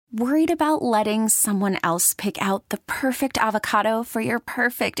Worried about letting someone else pick out the perfect avocado for your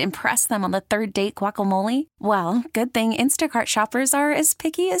perfect impress them on the third date guacamole? Well, good thing Instacart shoppers are as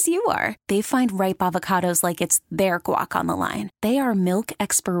picky as you are. They find ripe avocados like it's their guac on the line. They are milk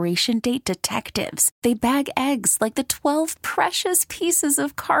expiration date detectives. They bag eggs like the 12 precious pieces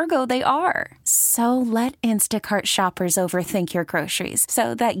of cargo they are. So let Instacart shoppers overthink your groceries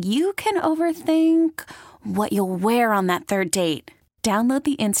so that you can overthink what you'll wear on that third date. Download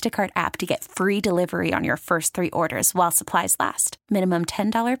the Instacart app to get free delivery on your first 3 orders while supplies last. Minimum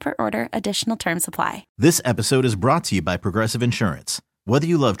 $10 per order. Additional terms apply. This episode is brought to you by Progressive Insurance. Whether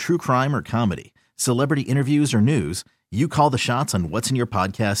you love true crime or comedy, celebrity interviews or news, you call the shots on what's in your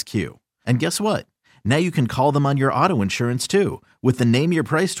podcast queue. And guess what? Now you can call them on your auto insurance too with the Name Your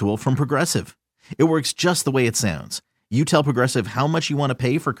Price tool from Progressive. It works just the way it sounds. You tell Progressive how much you want to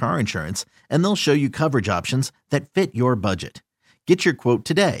pay for car insurance, and they'll show you coverage options that fit your budget. Get your quote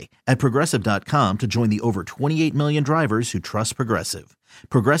today at Progressive.com to join the over 28 million drivers who trust Progressive.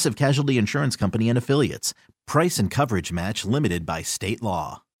 Progressive Casualty Insurance Company and Affiliates. Price and coverage match limited by state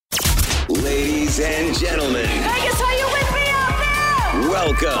law. Ladies and gentlemen. Vegas, are you with me out there?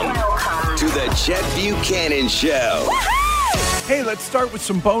 Welcome to the Chet Buchanan Show. Woo-hoo! Hey, let's start with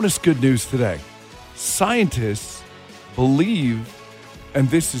some bonus good news today. Scientists believe, and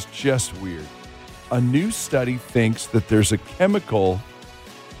this is just weird, a new study thinks that there's a chemical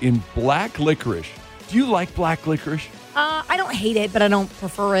in black licorice. Do you like black licorice? I don't hate it, but I don't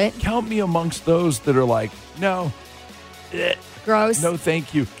prefer it. Count me amongst those that are like, no. Gross. No,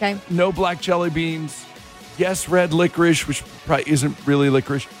 thank you. Okay. No black jelly beans. Yes, red licorice, which probably isn't really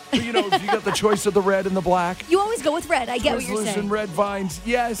licorice. But, you know, if you got the choice of the red and the black. You always go with red. I get what you're Twizzlers saying. and red vines.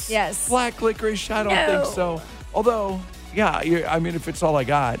 Yes. Yes. Black licorice. I don't think so. Although, yeah, I mean, if it's all I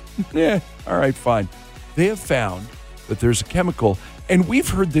got, all right, fine. They have found that there's a chemical, and we've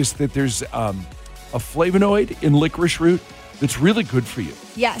heard this, that there's a flavonoid in licorice root that's really good for you.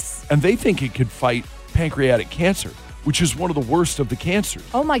 Yes. And they think it could fight pancreatic cancer, which is one of the worst of the cancers.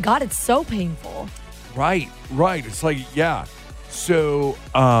 Oh, my God. It's so painful. Right. It's like, yeah. So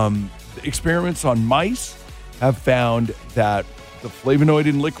experiments on mice have found that the flavonoid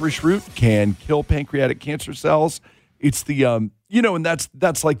in licorice root can kill pancreatic cancer cells. It's the, and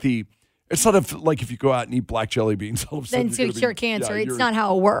that's like the, it's sort of like if you go out and eat black jelly beans, all of a sudden Then to cure cancer. It's not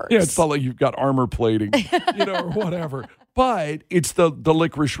how it works. Yeah, it's not like you've got armor plating, or whatever. But it's the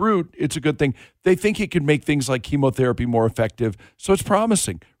licorice root. It's a good thing. They think it could make things like chemotherapy more effective. So it's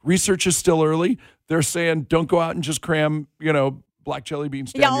promising. Research is still early. They're saying don't go out and just cram, black jelly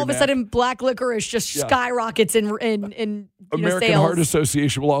beans down all of a sudden black licorice just skyrockets in American sales. Heart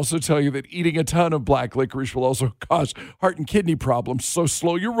Association will also tell you that eating a ton of black licorice will also cause heart and kidney problems. So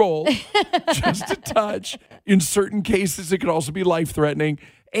slow your roll, just a touch. In certain cases, it could also be life-threatening.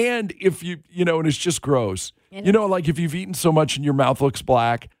 And if and it's just gross. Like if you've eaten so much and your mouth looks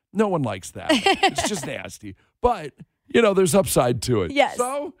black, no one likes that. It's just nasty. But, there's upside to it. Yes.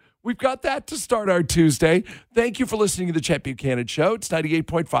 So we've got that to start our Tuesday. Thank you for listening to the Chet Buchanan Show. It's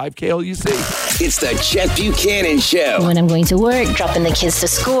 98.5 KLUC. It's the Chet Buchanan Show. When I'm going to work, dropping the kids to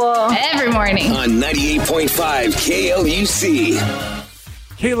school. Every morning. On 98.5 KLUC.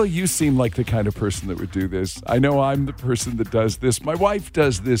 Kayla, you seem like the kind of person that would do this. I know I'm the person that does this. My wife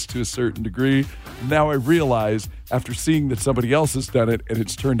does this to a certain degree. Now I realize, after seeing that somebody else has done it and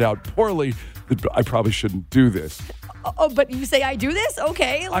it's turned out poorly, that I probably shouldn't do this. Oh, but you say I do this?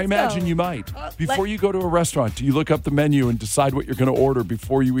 Okay, let's I imagine go. you might. Before you go to a restaurant, do you look up the menu and decide what you're going to order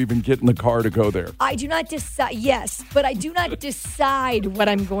before you even get in the car to go there? I do not decide. Yes, but I do not decide what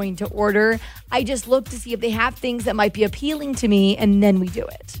I'm going to order. I just look to see if they have things that might be appealing to me, and then we do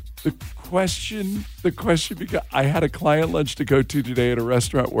it. The question, because I had a client lunch to go to today at a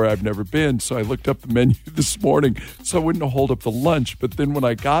restaurant where I've never been, so I looked up the menu this morning so I wouldn't hold up the lunch. But then when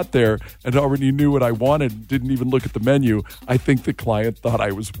I got there and already knew what I wanted, didn't even look at the menu, I think the client thought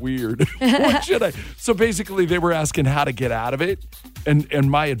I was weird. What should I? So basically they were asking how to get out of it.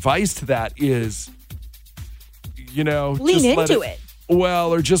 And my advice to that is, lean into it.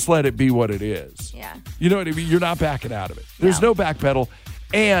 Well, or just let it be what it is. Yeah. You know what I mean? You're not backing out of it. There's no backpedal.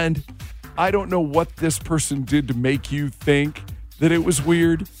 And I don't know what this person did to make you think that it was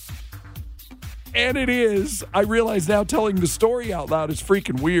weird. And it is. I realize now telling the story out loud is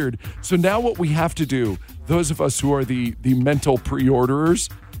freaking weird. So now what we have to do, those of us who are the mental pre-orderers,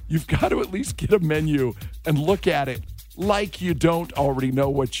 you've got to at least get a menu and look at it like you don't already know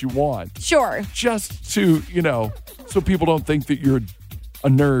what you want. Sure. Just to, so people don't think that you're a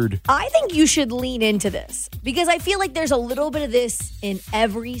nerd. I think you should lean into this because I feel like there's a little bit of this in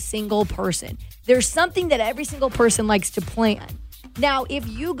every single person. There's something that every single person likes to plan. Now, if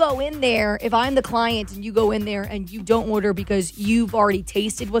you go in there, if I'm the client and you go in there and you don't order because you've already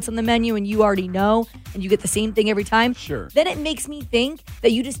tasted what's on the menu and you already know and you get the same thing every time, sure, then it makes me think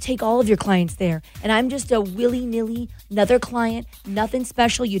that you just take all of your clients there. And I'm just a willy-nilly, another client, nothing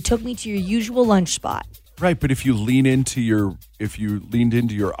special. You took me to your usual lunch spot. Right, but if you leaned into your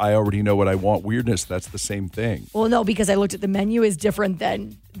I already know what I want weirdness, that's the same thing. Well, no, because I looked at the menu is different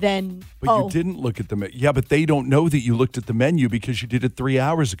than But you didn't look at the menu. Yeah, but they don't know that you looked at the menu because you did it 3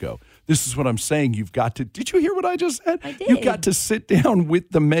 hours ago. This is what I'm saying. You've got to, did you hear what I just said? I did. You've got to sit down with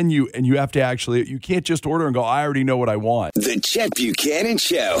the menu and you have to actually, you can't just order and go, I already know what I want. The Chet Buchanan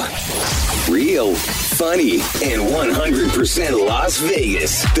Show. Real, funny, and 100% Las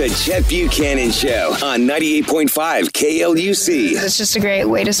Vegas. The Chet Buchanan Show on 98.5 KLUC. It's just a great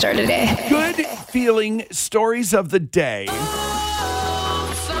way to start a day. Good feeling stories of the day.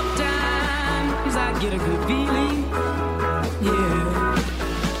 Sometimes I get a good feeling. Yeah.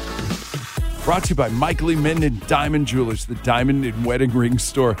 Brought to you by Michael E. Minden Diamond Jewelers, the diamond and wedding ring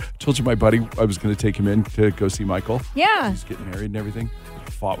store. I told you my buddy, I was going to take him in to go see Michael. Yeah. He's getting married and everything.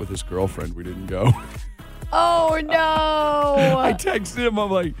 Fought with his girlfriend. We didn't go. Oh, no. I texted him. I'm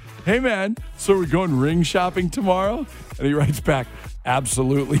like, hey, man, so we're going ring shopping tomorrow? And he writes back,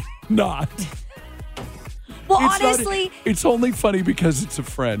 absolutely not. Well, honestly, it's only funny because it's a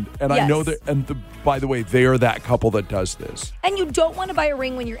friend. And yes. I know that, and by the way, they are that couple that does this. And you don't want to buy a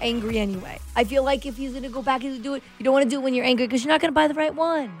ring when you're angry anyway. I feel like if he's going to go back and do it, you don't want to do it when you're angry because you're not going to buy the right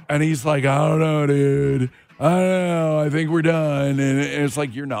one. And he's like, I don't know, dude. I don't know. I think we're done. And it's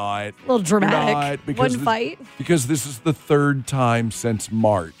like, you're not. A little dramatic. Because one fight. Because this is the third time since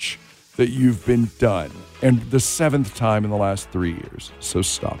March that you've been done. And the seventh time in the last 3 years. So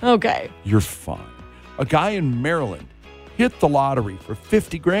stop. Okay. You're fine. A guy in Maryland hit the lottery for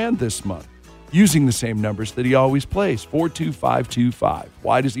 $50,000 this month using the same numbers that he always plays, 42525.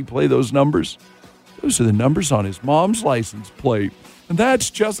 Why does he play those numbers? Those are the numbers on his mom's license plate. And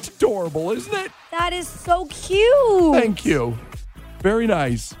that's just adorable, isn't it? That is so cute. Thank you. Very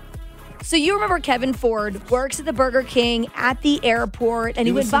nice. So you remember Kevin Ford works at the Burger King at the airport, and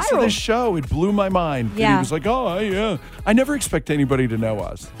he went listens to viral. this show. It blew my mind. Yeah. And he was like, oh, yeah. I never expect anybody to know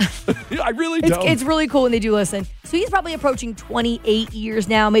us. I really don't. It's really cool when they do listen. So he's probably approaching 28 years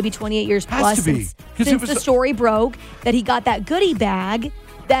now, maybe 28 years plus. Has to be. Since the story broke that he got that goodie bag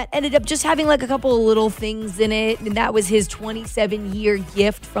that ended up just having like a couple of little things in it. And that was his 27-year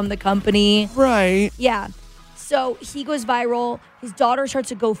gift from the company. Right. Yeah. So he goes viral. His daughter starts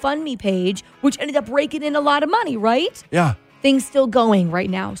a GoFundMe page, which ended up raking in a lot of money, right? Yeah. Things still going right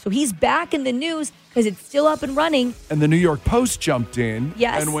now. So he's back in the news because it's still up and running. And the New York Post jumped in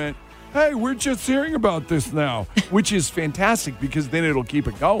and went, hey, we're just hearing about this now, which is fantastic because then it'll keep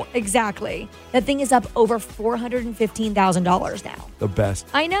it going. Exactly. That thing is up over $415,000 now. The best.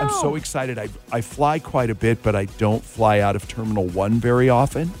 I know. I'm so excited. I fly quite a bit, but I don't fly out of Terminal 1 very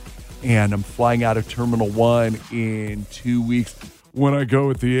often. And I'm flying out of Terminal 1 in 2 weeks when I go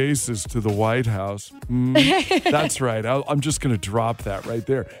with the Aces to the White House. That's right. I'm just going to drop that right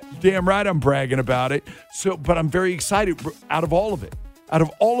there. Damn right I'm bragging about it. But I'm very excited out of all of it. Out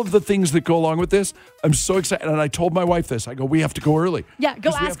of all of the things that go along with this, I'm so excited. And I told my wife this. I go, we have to go early. Yeah, go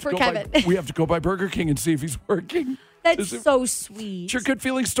ask for Kevin. We have to go by Burger King and see if he's working. That's so sweet. It's your good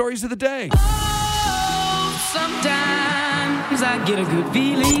feeling stories of the day. Oh, sometimes I get a good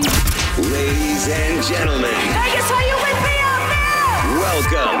feeling. Ladies and gentlemen, Vegas, are you with me out there?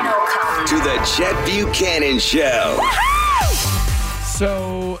 welcome to the Chet Buchanan Show.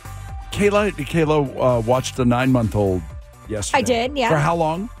 So, Kayla watched a 9-month-old yesterday. I did, yeah. For how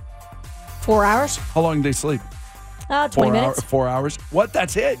long? 4 hours? How long did they sleep? 20 minutes. 4 hours? What?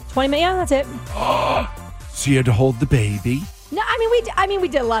 That's it? 20 minutes, yeah, that's it. So you had to hold the baby? No, I mean, we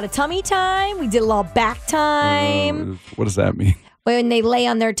did a lot of tummy time. We did a lot of back time. What does that mean? When they lay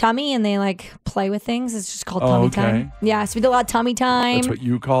on their tummy and they like play with things, it's just called tummy time. Yeah, so we did a lot of tummy time. That's what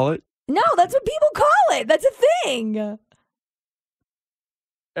you call it? No, that's what people call it. That's a thing.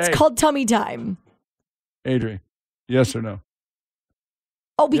 It's called tummy time. Adrian, yes or no?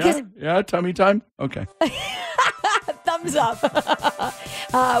 Oh, because... Yeah, tummy time? Okay. Thumbs up.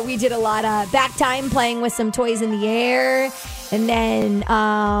 We did a lot of back time playing with some toys in the air. And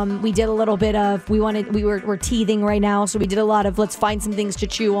then we did a little bit of, we're teething right now. So we did a lot of, let's find some things to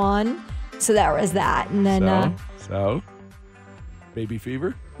chew on. So that was that. And then... So? Baby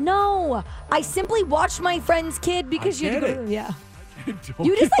fever? No. I simply watched my friend's kid because you had to go... Yeah.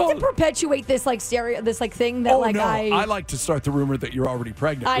 You just like to perpetuate this like thing that I like to start the rumor that you're already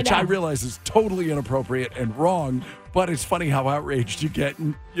pregnant, which I realize is totally inappropriate and wrong, but it's funny how outraged you get,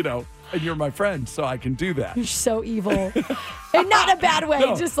 and you're my friend, so I can do that. You're so evil. And not in a bad way,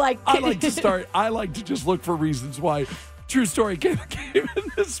 just like... I like to just look for reasons why. True story came in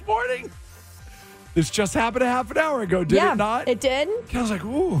this morning. This just happened a half an hour ago, did it not? It did. I was like,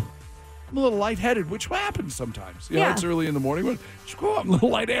 ooh, I'm a little lightheaded, which happens sometimes. It's early in the morning, but I'm a little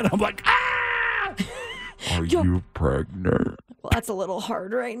lightheaded. I'm like, ah! Are you pregnant? Well, that's a little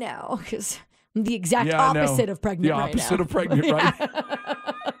hard right now because I'm the exact opposite of pregnant right now. The opposite of pregnant, right?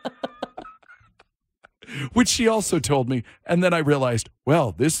 Which she also told me, and then I realized,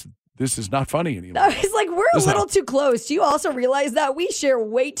 well, this is not funny anymore. I was like, we're a little too close. Do you also realize that we share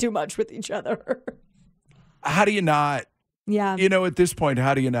way too much with each other? How do you not? Yeah. At this point,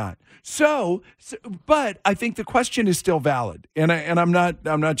 how do you not? So, but I think the question is still valid, and I'm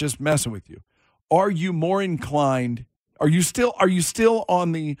not just messing with you. Are you more inclined? Are you still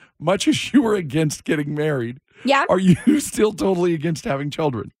on the much as you were against getting married? Yeah. Are you still totally against having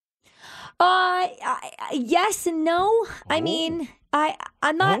children? Yes and no. Oh. I mean,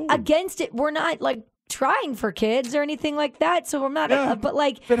 I'm not against it. We're not like trying for kids or anything like that. So I'm not. But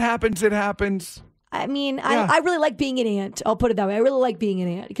like, if it happens, it happens. I mean, I really like being an aunt. I'll put it that way. I really like being an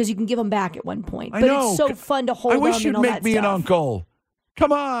aunt because you can give them back at one point. But it's so fun to hold them. I wish you'd make me an uncle.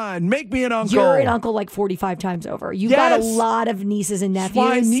 Come on, make me an uncle. You're an uncle like 45 times over. You've got a lot of nieces and nephews. That's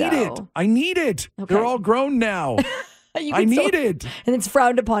why I need it. Okay. They're all grown now. I need it. And it's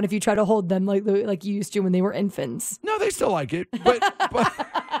frowned upon if you try to hold them like you used to when they were infants. No, they still like it. But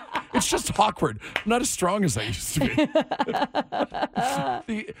it's just awkward. I'm not as strong as I used to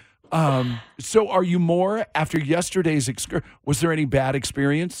be. So are you more, after yesterday's excursion, was there any bad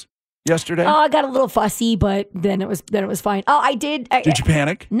experience yesterday? Oh, I got a little fussy, but then it was fine. Oh, I did. Did you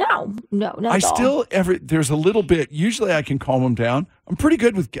panic? No, not at all. There's a little bit. Usually I can calm them down. I'm pretty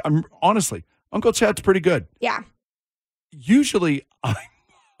good honestly, Uncle Chet's pretty good. Yeah. Usually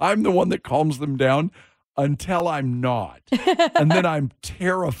I'm the one that calms them down until I'm not. And then I'm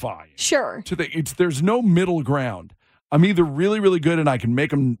terrified. Sure. There's no middle ground. I'm either really, really good and I can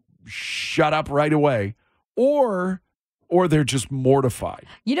make them shut up right away, or they're just mortified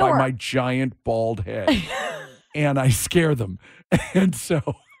by my giant bald head. And I scare them. And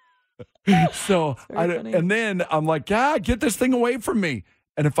and then I'm like, get this thing away from me.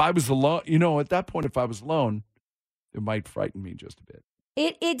 And if I was alone, at that point, if I was alone, it might frighten me just a bit.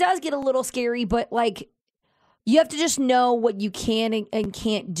 It does get a little scary, but like you have to just know what you can and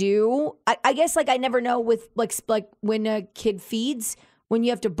can't do. I guess like I never know with like when a kid feeds, when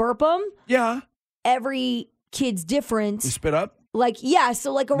you have to burp them. Yeah. Every kid's different. You spit up? Like, yeah.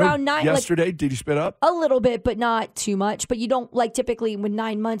 So like around 9. Yesterday, did you spit up? A little bit, but not too much. But you don't typically with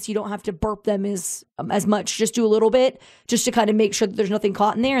 9 months, you don't have to burp them as much. Just do a little bit just to kind of make sure that there's nothing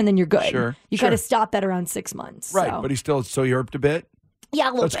caught in there, and then you're good. Sure. You kind of stop that around 6 months. Right. So. But so you burped a bit? Yeah,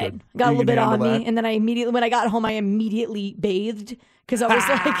 a little bit. Good. Got a little bit on me. That? And then when I got home, I immediately bathed because I was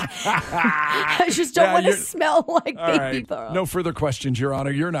like, I just don't want to smell like baby throw. No further questions, Your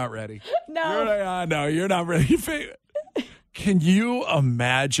Honor. You're not ready. No. No, you're not ready. Can you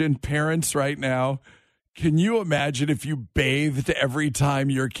imagine, parents right now, can you imagine if you bathed every time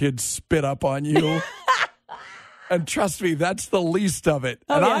your kids spit up on you? And trust me, that's the least of it.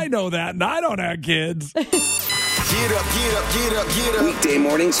 I know that, and I don't have kids. Get up, get up, get up, get up. Weekday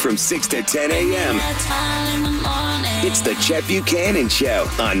mornings from 6 to 10 a.m. It's the Chet Buchanan Show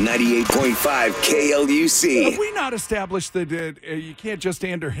on 98.5 KLUC. Have we not established that you can't just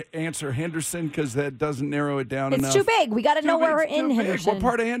answer Henderson because that doesn't narrow it down enough? It's too big. We got to know where we're in Henderson. What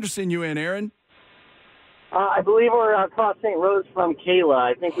part of Henderson you in, Aaron? I believe we're across St. Rose from Kayla.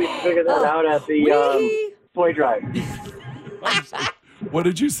 I think we figured that out at the toy drive. What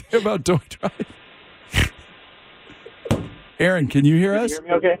did you say about toy drive? Aaron, can you hear us? Can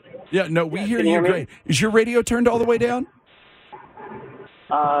you hear me okay? Yeah, no, we hear you great. Is your radio turned all the way down?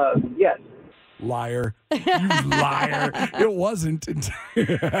 Yes. Liar. You liar. It wasn't. No,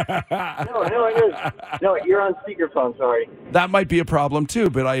 it is. No, you're on speakerphone, sorry. That might be a problem, too,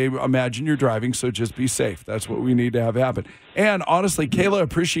 but I imagine you're driving, so just be safe. That's what we need to have happen. And honestly, Kayla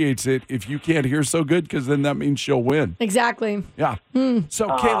appreciates it if you can't hear so good, because then that means she'll win. Exactly. Yeah. So,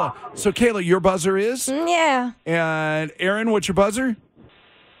 Kayla, your buzzer is? Yeah. And Aaron, what's your buzzer?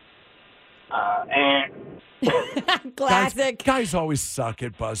 Classic. Guys always suck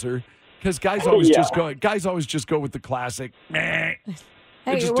at buzzer. Because guys always just go with the classic. Meh. Hey,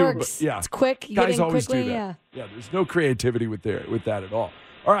 it works. Yeah. It's quick. You guys get in always quickly, do that. Yeah, there's no creativity with that at all.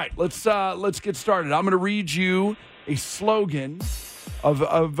 All right, let's get started. I'm going to read you a slogan, of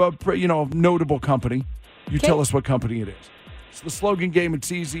a notable company. You Okay. tell us what company it is. It's the slogan game.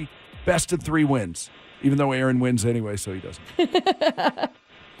 It's easy. Best of 3 wins. Even though Aaron wins anyway, so he doesn't.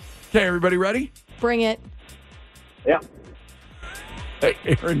 Okay, everybody ready? Bring it. Yeah. Hey,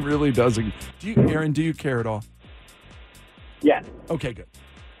 Aaron really doesn't. Aaron, do you care at all? Yes. Okay, good.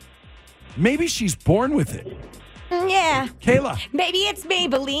 Maybe she's born with it. Yeah. Kayla. Maybe it's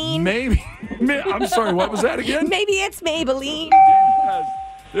Maybelline. Maybe. I'm sorry, what was that again? Maybe it's Maybelline. Yes.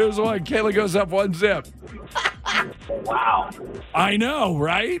 There's one. Kayla goes up 1 zip. Wow. I know,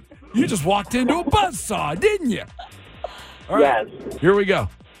 right? You just walked into a buzzsaw, didn't you? All right. Yes. Here we go.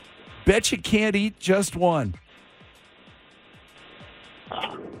 Bet you can't eat just one.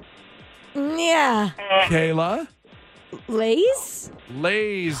 Yeah. Kayla. Lay's?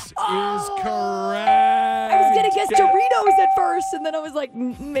 Lay's is correct. I was going to guess Doritos at first, and then I was like,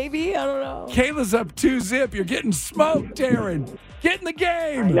 maybe, I don't know. Kayla's up 2 zip. You're getting smoked, Aaron. Get in the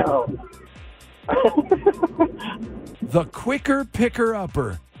game. No. The quicker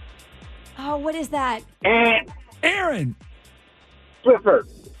picker-upper. Oh, what is that? Aaron. Swiffer.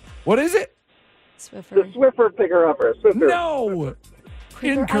 What is it? The Swiffer. Swiffer picker-upper. Swiffer. No.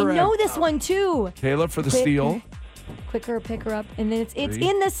 Incorrect. I know this one, too. Kayla for the steal. Quicker, picker up, and then it's 3,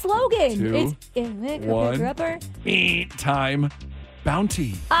 in the slogan. 2, It's quicker, 1. picker upper. Eat time.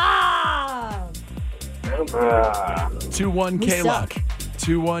 Bounty. Ah! 2-1 We Kayla. suck.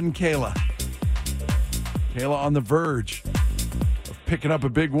 2-1 Kayla. Kayla on the verge of picking up a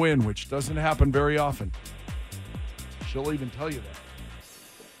big win, which doesn't happen very often. She'll even tell you that.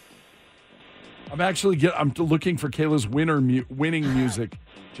 I'm looking for Kayla's winning music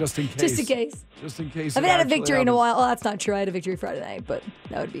just in case. Just in case. Just in case. I haven't had a victory in a while. Well, that's not true. I had a victory Friday night, but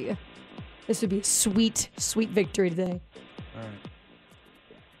this would be a sweet, sweet victory today. All right.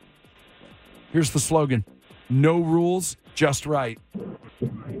 Here's the slogan. No rules, just right.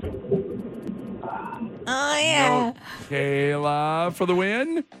 Oh, yeah. Kayla for the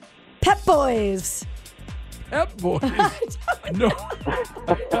win. Pep Boys. Pep Boys. No.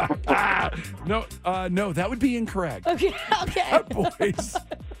 No, that would be incorrect. Okay. Pep Boys.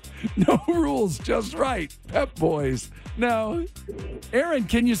 No rules, just right. Pep Boys. No. Aaron,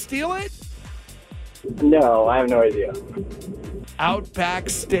 can you steal it? No, I have no idea. Outback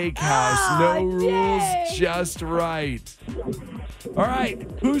Steakhouse. No rules, just right. All right.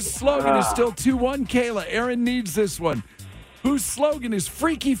 Whose slogan is still 2-1? Kayla. Aaron needs this one. Whose slogan is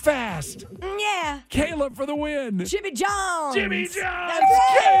freaky fast? Yeah. Kayla for the win. Jimmy Jones. Jimmy Jones. That's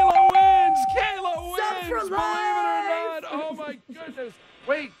Kayla wins. Kayla wins. Sup for Believe it or life. not. Oh, my goodness.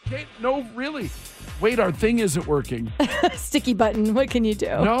 Wait, Kate. No, really. Wait, our thing isn't working. Sticky button. What can you do?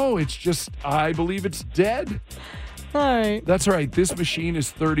 No, it's just, I believe it's dead. All right. That's right. This machine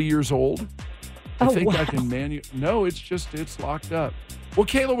is 30 years old. I think I wow. can No, it's locked up. Well,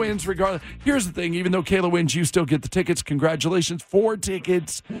 Kayla wins regardless. Here's the thing. Even though Kayla wins, you still get the tickets. Congratulations. 4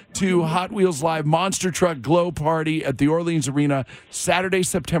 tickets to Hot Wheels Live Monster Truck Glow Party at the Orleans Arena, Saturday,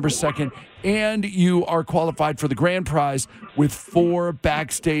 September 2nd. And you are qualified for the grand prize with 4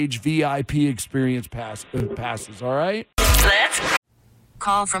 backstage VIP experience passes. All right?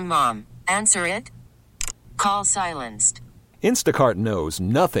 Call from mom. Answer it. Call silenced. Instacart knows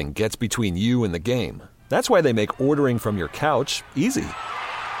nothing gets between you and the game. That's why they make ordering from your couch easy.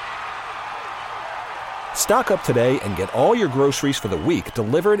 Stock up today and get all your groceries for the week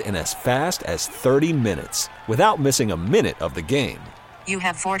delivered in as fast as 30 minutes without missing a minute of the game. You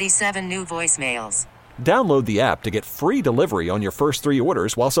have 47 new voicemails. Download the app to get free delivery on your first 3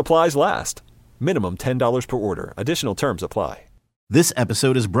 orders while supplies last. Minimum $10 per order. Additional terms apply. This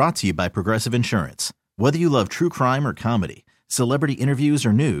episode is brought to you by Progressive Insurance. Whether you love true crime or comedy, celebrity interviews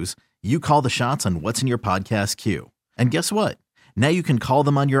or news, you call the shots on what's in your podcast queue. And guess what? Now you can call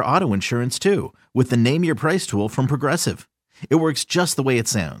them on your auto insurance too with the Name Your Price tool from Progressive. It works just the way it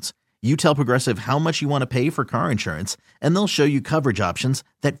sounds. You tell Progressive how much you want to pay for car insurance, and they'll show you coverage options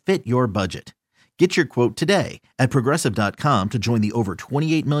that fit your budget. Get your quote today at Progressive.com to join the over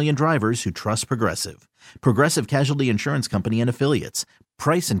 28 million drivers who trust Progressive. Progressive Casualty Insurance Company and Affiliates.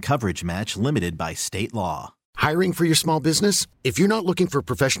 Price and coverage match limited by state law. Hiring for your small business? If you're not looking for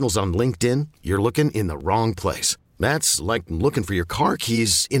professionals on LinkedIn, you're looking in the wrong place. That's like looking for your car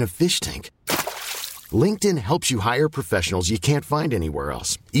keys in a fish tank. LinkedIn helps you hire professionals you can't find anywhere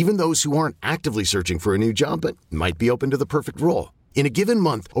else, even those who aren't actively searching for a new job but might be open to the perfect role. In a given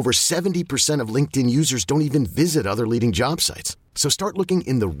month, over 70% of LinkedIn users don't even visit other leading job sites. So start looking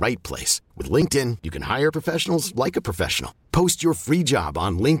in the right place. With LinkedIn, you can hire professionals like a professional. Post your free job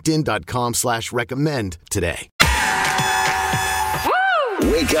on linkedin.com/recommend today.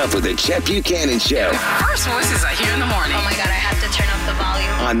 Wake up with the Chet Buchanan Show. First voices I hear in the morning. Oh my God, I have to turn off the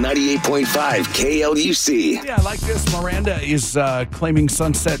on 98.5 KLUC. Yeah, I like this. Miranda is claiming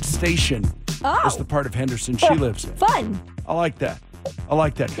Sunset Station as the part of Henderson she lives in. Fun. I like that.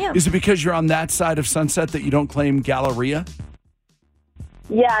 Yeah. Is it because you're on that side of Sunset that you don't claim Galleria?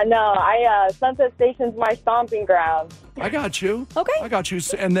 Yeah, no, Sunset Station's my stomping ground. I got you. Okay. I got you.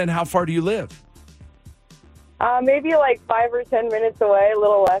 And then how far do you live? Maybe like 5 or 10 minutes away, a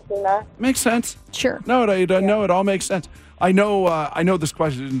little less than that. Makes sense. Sure. No, it all makes sense. I know this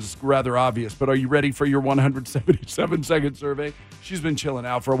question is rather obvious, but are you ready for your 177-second survey? She's been chilling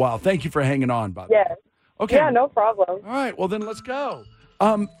out for a while. Thank you for hanging on, by the way. Yes. Okay. Yeah, no problem. All right, well then let's go.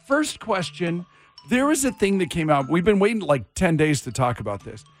 First question. There was a thing that came out. We've been waiting like 10 days to talk about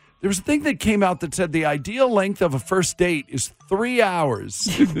this. There was a thing that came out that said the ideal length of a first date is 3 hours.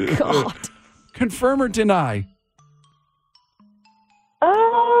 God. Confirm or deny?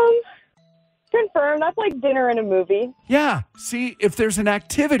 Confirm. That's like dinner and a movie. Yeah. See, if there's an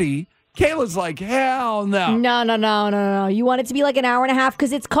activity, Kayla's like, hell no. No. You want it to be like an hour and a half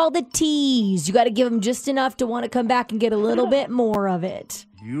because it's called a tease. You got to give them just enough to want to come back and get a little bit more of it.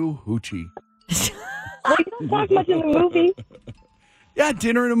 You hoochie. Well, you don't talk much in the movie. Yeah,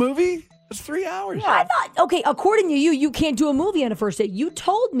 dinner and a movie? It's 3 hours. Yeah. I thought, okay, according to you can't do a movie on a first date. You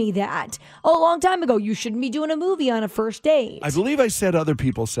told me that a long time ago. You shouldn't be doing a movie on a first date. I believe I said other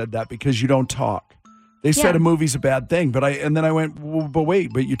people said that because you don't talk. They said a movie's a bad thing, and then I went, well,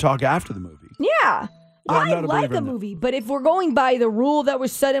 but you talk after the movie. Yeah. No, I like a movie, but if we're going by the rule that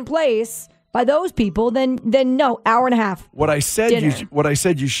was set in place by those people, then no, hour and a half. What I said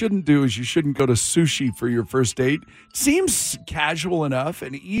you shouldn't do is you shouldn't go to sushi for your first date. Seems casual enough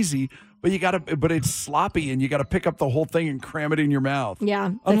and easy, but it's sloppy and you gotta pick up the whole thing and cram it in your mouth.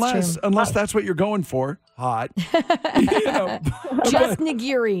 Yeah, that's true. Unless that's what you're going for. Hot. Just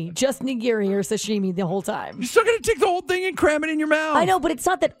nigiri or sashimi the whole time. You're still gonna take the whole thing and cram it in your mouth. I know, but it's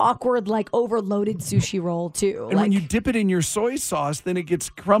not that awkward like overloaded sushi roll too. And when you dip it in your soy sauce, then it gets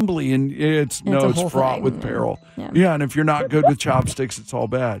crumbly and it's fraught with peril. Yeah, and if you're not good with chopsticks, it's all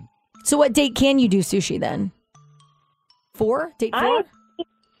bad. So what date can you do sushi then? 4? Date 4?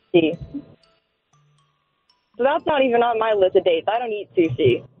 So that's not even on my list of dates. I don't eat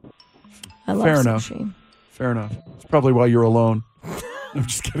sushi. I love sushi. Fair enough. It's probably why you're alone. I'm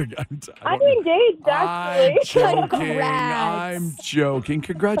just kidding. I'm engaged, actually. I'm joking.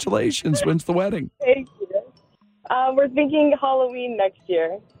 Congratulations. When's the wedding? Thank you. We're thinking Halloween next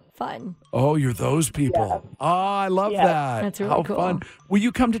year. Fun. Oh, you're those people. Yeah. Oh, I love that. That's really cool. Fun. Will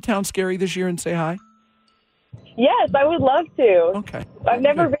you come to Town Scary this year and say hi? Yes, I would love to. Okay. I've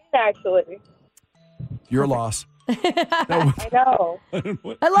never been, actually. Your loss. I know.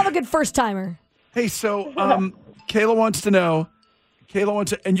 I love a good first-timer. Hey, so Kayla wants to know,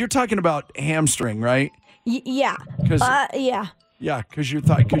 and you're talking about hamstring, right? Yeah. Yeah. Yeah,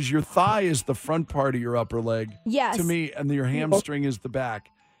 because your thigh is the front part of your upper leg. Yes. To me, and your hamstring is the back.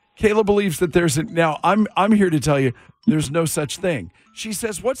 Kayla believes that now I'm here to tell you there's no such thing. She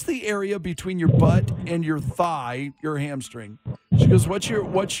says, "What's the area between your butt and your thigh, your hamstring?" She goes, "What's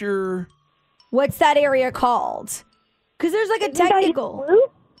that area called?" Because there's like a technical.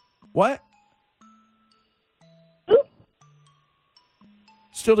 What?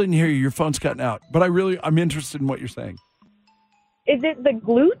 Still didn't hear you. Your phone's cutting out. But I'm interested in what you're saying. Is it the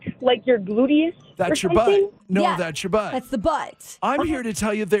glute? Like your gluteus? That's your butt. No, yeah, that's your butt. That's the butt. I'm here to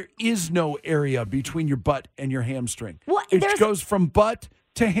tell you there is no area between your butt and your hamstring. What? It goes from butt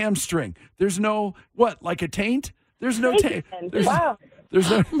to hamstring. There's no, like a taint? There's no taint. Wow. There's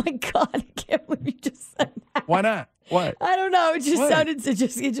no. Oh my God, I can't believe you just said that. Why not? What? I don't know. It just sounded, it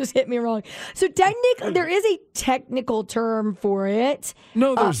just hit me wrong. So technically, there is a technical term for it.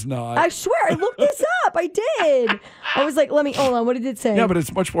 No, there's not. I swear, I looked this up. I did. I was like, hold on. What did it say? Yeah, but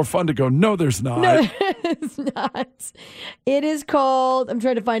it's much more fun to go, no, there's not. No, it's not. It is called, I'm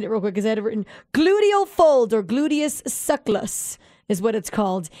trying to find it real quick because I had it written, gluteal fold or gluteus sulcus is what it's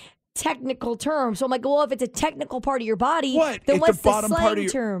called. Technical term. So I'm like, well, if it's a technical part of your body, then what's the slang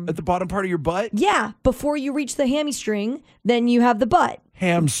term? At the bottom part of your butt? Yeah. Before you reach the hamstring, then you have the butt.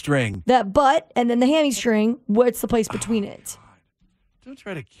 Hamstring. That butt and then the hamstring, what's the place between it? Don't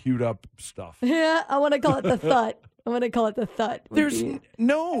try to cute up stuff. Yeah, I want to call it the thut. There's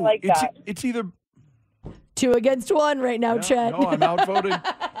no. like it's either 2 against 1 right now, Chet. No, I'm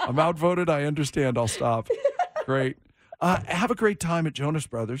outvoted. I understand. I'll stop. Great. Have a great time at Jonas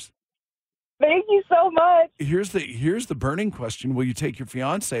Brothers. Thank you so much. Here's the burning question. Will you take your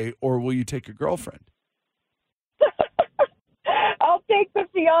fiance or will you take your girlfriend? I'll take the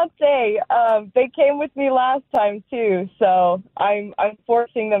fiance. They came with me last time too, so I'm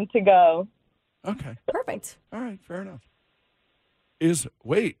forcing them to go. Okay. Perfect. All right, fair enough. It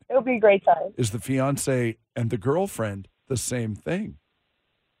would be a great time. Is the fiance and the girlfriend the same thing?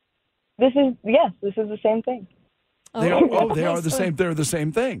 This is the same thing. They are the same. They're the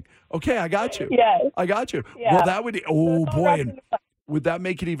same thing. Okay, I got you. Yes. I got you. Yeah. Well, that would. Oh boy, and would that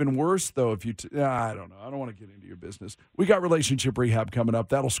make it even worse though? If you, I don't know. I don't want to get into your business. We got relationship rehab coming up.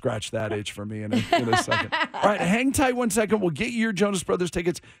 That'll scratch that itch for me in a second. All right, hang tight 1 second. We'll get you your Jonas Brothers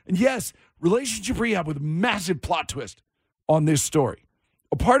tickets. And yes, relationship rehab with a massive plot twist on this story.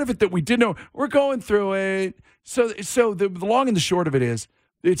 A part of it that we didn't know. We're going through it. So the long and the short of it is,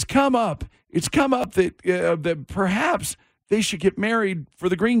 it's come up that perhaps they should get married for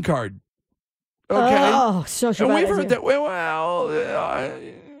the green card. Okay. Oh, social. And we've heard that. Well,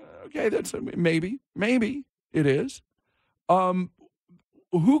 okay, that's maybe it is. Who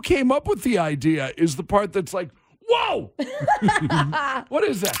came up with the idea is the part that's like, whoa! What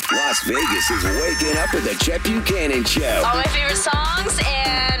is that? Las Vegas is waking up with the Chet Buchanan Show. All my favorite songs,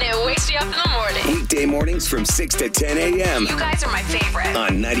 and it wakes me up in the morning. Weekday mornings from 6 to 10 a.m. You guys are my favorite. On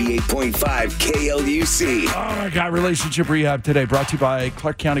 98.5 KLUC. Oh, my God. Relationship Rehab today brought to you by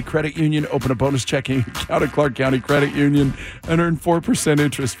Clark County Credit Union. Open a bonus checking account at Clark County Credit Union and earn 4%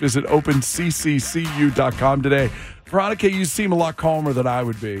 interest. Visit opencccu.com today. Veronica, you seem a lot calmer than I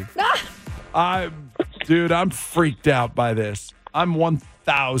would be. Dude, I'm freaked out by this. I'm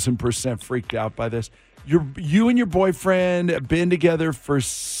 1,000% freaked out by this. You and your boyfriend have been together for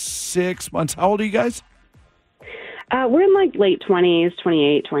 6 months. How old are you guys? We're in like late 20s,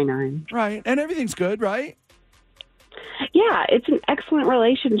 28, 29. Right. And everything's good, right? Yeah, it's an excellent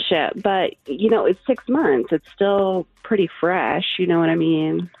relationship, but, it's 6 months. It's still pretty fresh. You know what I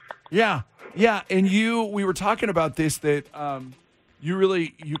mean? Yeah. Yeah. And we were talking about this, that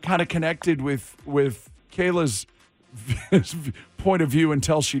you kind of connected with Kayla's point of view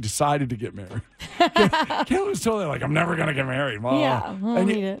until she decided to get married. Kayla was totally like, I'm never going to get married. Well, yeah, I don't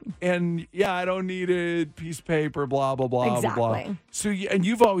need it. And yeah, I don't need it. Piece of paper, blah, blah, blah, exactly. blah, blah. So, and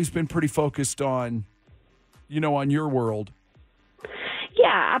you've always been pretty focused on, on your world.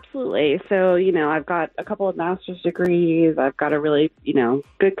 Yeah, absolutely. So, I've got a couple of master's degrees. I've got a really,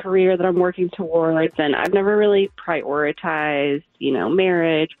 good career that I'm working towards. And I've never really prioritized,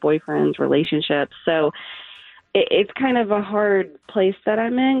 marriage, boyfriends, relationships. So it's kind of a hard place that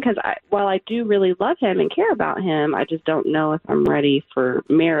I'm in because while I do really love him and care about him, I just don't know if I'm ready for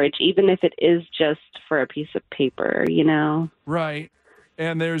marriage, even if it is just for a piece of paper, Right.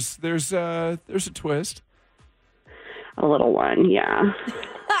 And there's a twist. A little one, yeah.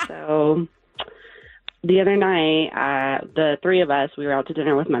 So the other night, the three of us, we were out to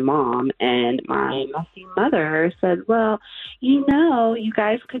dinner with my mom, and my messy mother said, well, you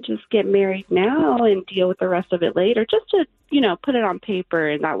guys could just get married now and deal with the rest of it later, just to, put it on paper,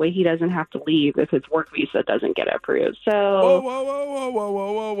 and that way he doesn't have to leave if his work visa doesn't get approved. So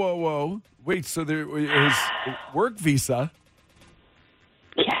Whoa. Wait, so his work visa?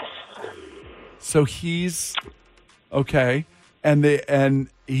 Yes. So he's... Okay, and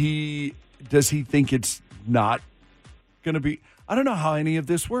does he think it's not going to be? I don't know how any of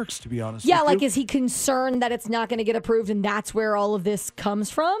this works, to be honest. Yeah, is he concerned that it's not going to get approved, and that's where all of this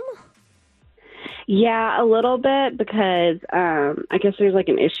comes from? Yeah, a little bit, because I guess there's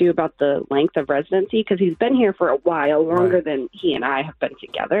an issue about the length of residency, because he's been here for a while, longer than he and I have been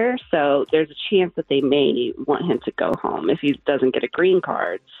together. So there's a chance that they may want him to go home if he doesn't get a green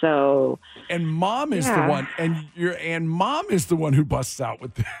card. So, and mom is the one, and mom is the one who busts out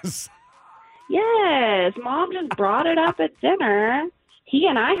with this. Yes, mom just brought it up at dinner. He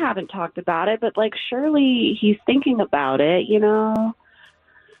and I haven't talked about it, but surely he's thinking about it,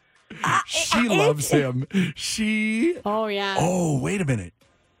 She loves him. Oh, yeah. Oh, wait a minute.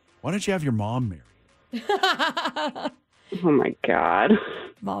 Why don't you have your mom marry? Oh, my God.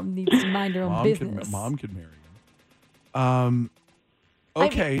 Mom needs to mind her own business. Mom could marry him.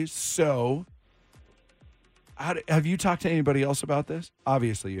 Okay, so have you talked to anybody else about this?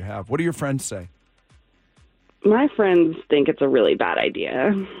 Obviously you have. What do your friends say? My friends think it's a really bad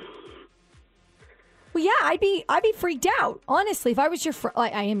idea. Well, yeah, I'd be freaked out, honestly. If I was your friend,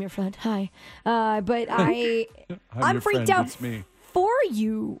 I am your friend. Hi, but I'm freaked out for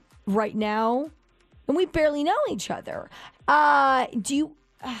you right now, and we barely know each other. Do you?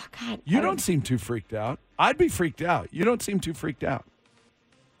 Oh God, you don't seem too freaked out. I'd be freaked out. You don't seem too freaked out.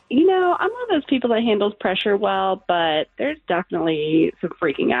 I'm one of those people that handles pressure well, but there's definitely some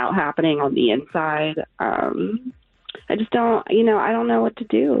freaking out happening on the inside. I just don't, I don't know what to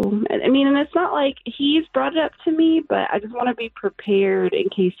do. I mean, and it's not like he's brought it up to me, but I just want to be prepared in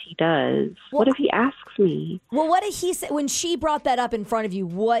case he does. Well, what if he asks me? Well, what did he say when she brought that up in front of you?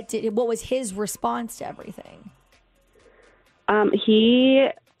 What was his response to everything? He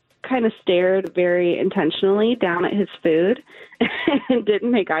kind of stared very intentionally down at his food and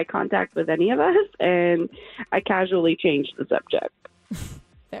didn't make eye contact with any of us, and I casually changed the subject.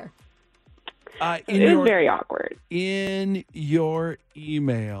 Fair. It was very awkward. In your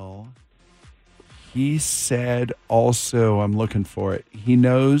email, he said also, I'm looking for it. He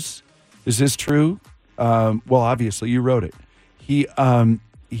knows, is this true? Well, obviously you wrote it. He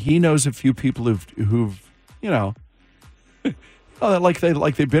knows a few people who've like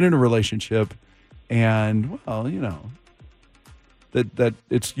they've been in a relationship, and that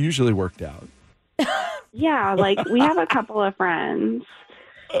it's usually worked out. Yeah, like we have a couple of friends.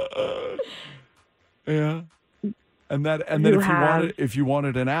 Yeah, and then if you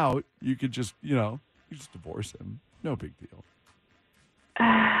wanted an out, you could just you just divorce him. No big deal.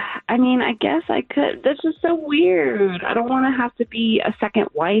 I mean, I guess I could. That's just so weird. I don't want to have to be a second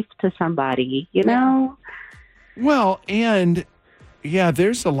wife to somebody, you know? Well, and yeah,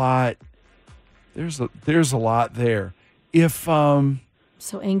 there's a lot. There's a lot there. If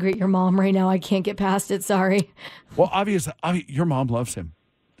so angry at your mom right now, I can't get past it. Sorry. Well, obviously, your mom loves him,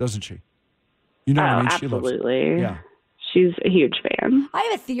 doesn't she? You know what I mean? Absolutely. She loves him. Yeah. She's a huge fan. I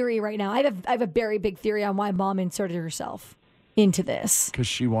have a theory right now. I have a very big theory on why mom inserted herself into this. Because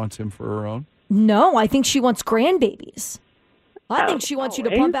she wants him for her own? No, I think she wants grandbabies. I think she wants you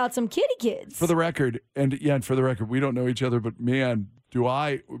to pump out some kitty kids. For the record, we don't know each other, but man,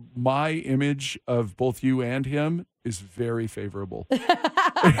 my image of both you and him is very favorable.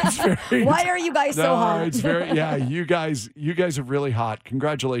 Why are you guys so hot? It's very, you guys are really hot.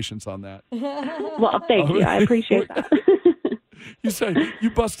 Congratulations on that. Well, thank you. I appreciate that. You said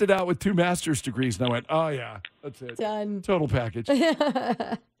you busted out with 2 master's degrees, and I went, oh yeah, that's it. Done. Total package.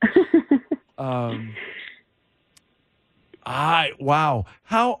 Wow.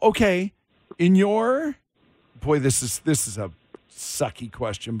 How, okay, in your, boy, this is a sucky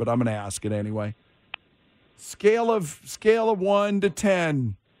question, but I'm going to ask it anyway. Scale of 1 to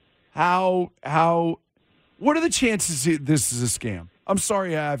 10. What are the chances this is a scam? I'm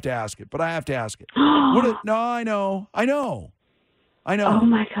sorry I have to ask it, but I have to ask it. No, I know. Oh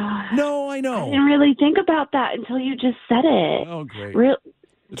my God. No, I know. I didn't really think about that until you just said it. Oh, great.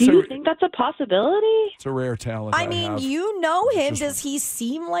 Do you think that's a possibility? It's a rare talent. I mean, you know him. Does he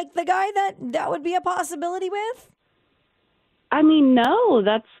seem like the guy that would be a possibility with? I mean, no.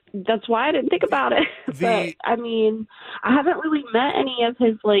 That's why I didn't think about it. But I mean, I haven't really met any of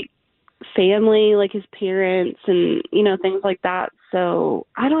his family, like his parents, and things like that. So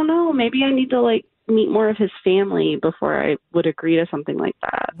I don't know. Maybe I need to meet more of his family before I would agree to something like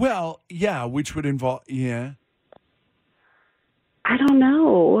that. Well, yeah, which would involve, yeah. I don't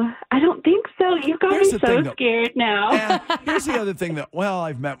know. I don't think so. You got me so scared now. Here's the other thing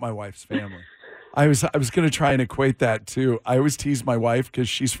I've met my wife's family. I was going to try and equate that too. I always tease my wife because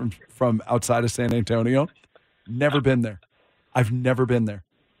she's from outside of San Antonio. Never been there. I've never been there.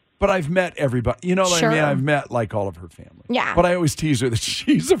 But I've met everybody. You know what I mean? I've met all of her family. Yeah. But I always tease her that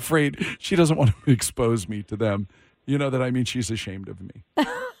she's afraid. She doesn't want to expose me to them. You know that I mean she's ashamed of me,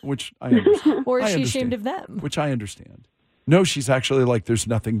 which I understand. Or is she ashamed of them? Which I understand. No, she's actually there's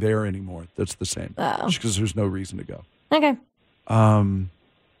nothing there anymore that's the same. Oh. Because there's no reason to go. Okay.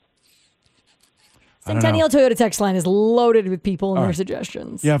 Centennial Toyota text line is loaded with people and their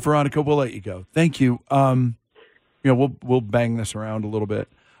suggestions. Yeah, Veronica, we'll let you go. Thank you. We'll bang this around a little bit.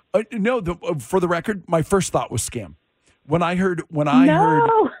 For the record, my first thought was scam. When I heard,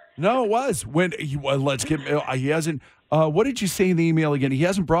 no, it was when he hasn't. What did you say in the email again? He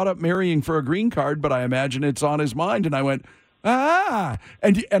hasn't brought up marrying for a green card, but I imagine it's on his mind. And I went, and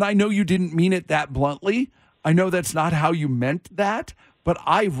I know you didn't mean it that bluntly. I know that's not how you meant that. But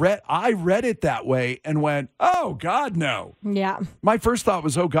I read it that way and went, oh, God, no. Yeah. My first thought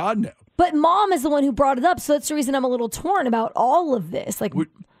was, oh, God, no. But mom is the one who brought it up, so that's the reason I'm a little torn about all of this.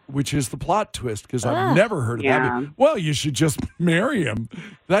 Which is the plot twist, because I've never heard of that. Well, you should just marry him.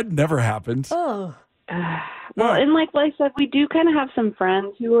 That never happens. Oh. Well, and like I said, we do kind of have some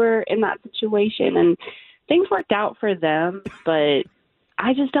friends who are in that situation, and things worked out for them, but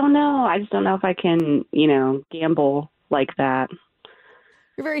I just don't know. I just don't know if I can, gamble like that.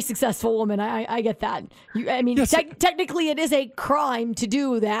 You're a very successful woman. I get that. Technically, it is a crime to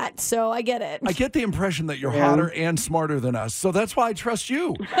do that, so I get it. I get the impression that you're hotter and smarter than us, so that's why I trust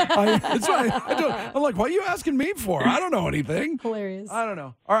you. I'm like, what are you asking me for? I don't know anything. Hilarious. I don't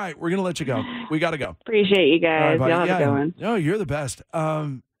know. All right, we're going to let you go. We got to go. Appreciate you guys. All right, y'all have a good one. No, you're the best.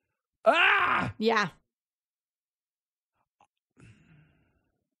 Yeah.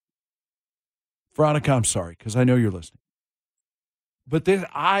 Veronica, I'm sorry, because I know you're listening. But this,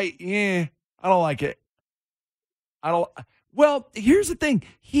 I don't like it. Well, here's the thing.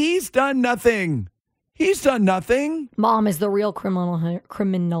 He's done nothing. He's done nothing. Mom is the real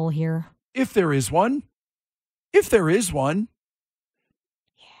criminal here. If there is one. If there is one.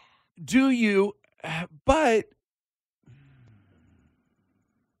 Do you, but,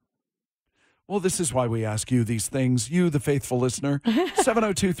 well, this is why we ask you these things. You, the faithful listener,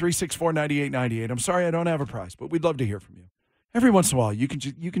 702-364-9898. I'm sorry I don't have a prize, but we'd love to hear from you. Every once in a while, you can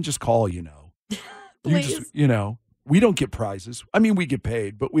just call, Please. We don't get prizes. I mean, we get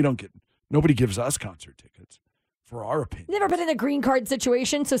paid, but nobody gives us concert tickets for our opinion. Never been in a green card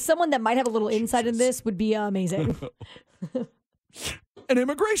situation, so someone that might have a little insight in this would be amazing. An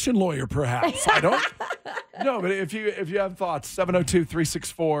immigration lawyer, perhaps. I don't know, but if you have thoughts,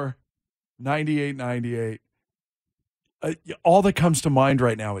 702-364-9898. All that comes to mind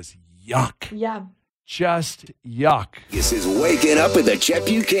right now is yuck. Yeah. Just yuck. This is Waking Up with the Chet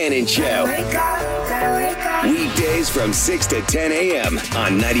Buchanan Show. Weekdays from 6 to 10 a.m.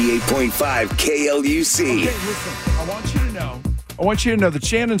 on 98.5 KLUC. Okay, listen, I want you to know that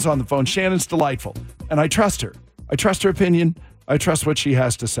Shannon's on the phone. Shannon's delightful, and I trust her. I trust her opinion. I trust what she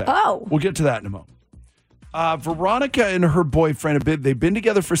has to say. Oh. We'll get to that in a moment. Veronica and her boyfriend, they've been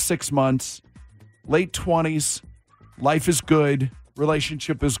together for 6 months, late 20s. Life is good.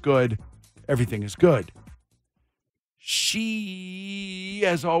 Relationship is good. Everything is good. She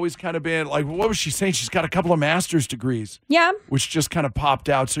has always kind of been like, what was she saying? She's got a couple of master's degrees. Yeah. Which just kind of popped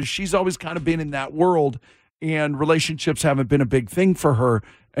out. So she's always kind of been in that world, and relationships haven't been a big thing for her.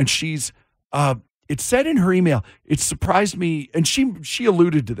 And she's, it said in her email, it surprised me, and she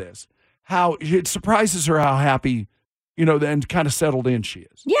alluded to this, how it surprises her how happy, and kind of settled in she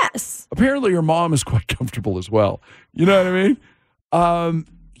is. Yes. Apparently her mom is quite comfortable as well. You know what I mean?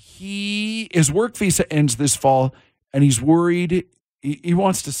 His work visa ends this fall, and he's worried. He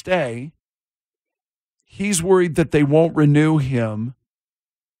wants to stay. He's worried that they won't renew him.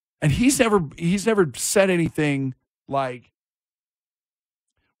 And he's never said anything like,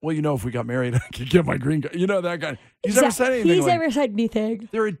 well, if we got married, I could get my green card. That guy. He's never said anything. He's never said anything.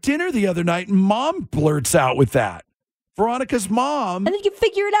 They're at dinner the other night, and mom blurts out with that. Veronica's mom. And then you can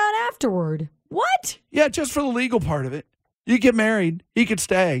figure it out afterward. What? Yeah, just for the legal part of it. You get married. He could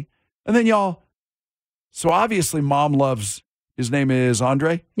stay. And then y'all. So obviously mom loves, his name is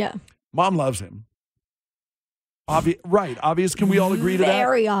Andre? Yeah. Mom loves him. Right. Obvious. Can we all agree to that?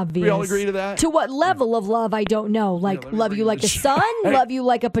 Very obvious. We all agree to that? To what level of love, I don't know. Like, love you like a son, love you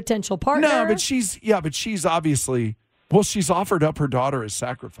like a potential partner. No, but she's obviously, she's offered up her daughter as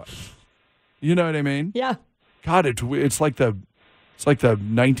sacrifice. You know what I mean? Yeah. God, it's like the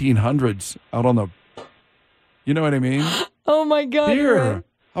 1900s out on the, you know what I mean? Oh my God. Here, right.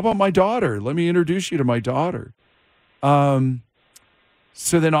 How about my daughter? Let me introduce you to my daughter.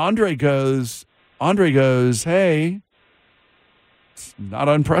 So then Andre goes, hey, it's not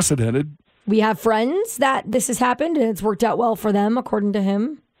unprecedented. We have friends that this has happened and it's worked out well for them, according to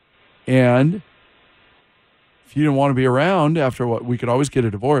him. And if you didn't want to be around after we could always get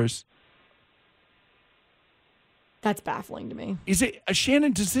a divorce. That's baffling to me. Is it,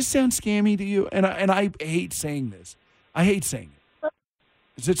 Shannon, does this sound scammy to you? And I hate saying this. I hate saying it.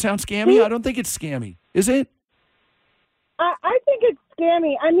 Does it sound scammy? I don't think it's scammy. Is it? I think it's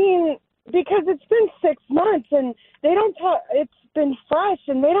scammy. I mean, because it's been 6 months and they don't talk. It's been fresh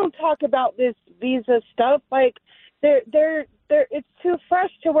and they don't talk about this visa stuff. Like they're it's too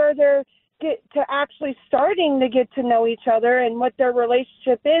fresh to where they're actually starting to get to know each other and what their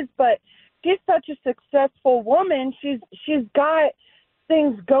relationship is. But she's such a successful woman. She's got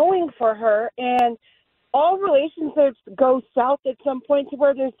things going for her, and all relationships go south at some point to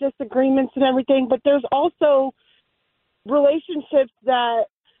where there's disagreements and everything. But there's also relationships that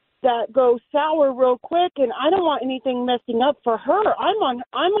go sour real quick, and I don't want anything messing up for her. I'm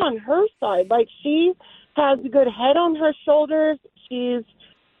on her side. Like, she has a good head on her shoulders. She's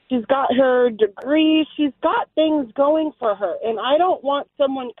got her degree. She's got things going for her, and I don't want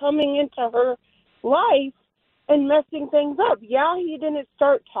someone coming into her life and messing things up. Yeah, he didn't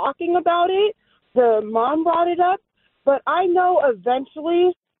start talking about it. The mom brought it up, but I know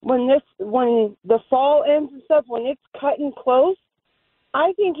eventually when the fall ends and stuff, when it's cutting close,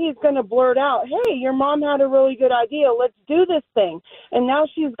 I think he's going to blurt out, hey, your mom had a really good idea. Let's do this thing. And now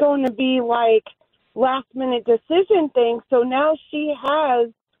she's going to be like last-minute decision thing. So now she's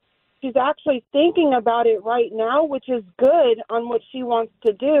actually thinking about it right now, which is good on what she wants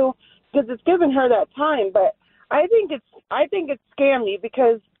to do because it's given her that time. But I think it's scammy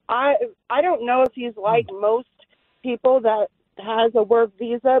because I don't know if he's like most people that has a work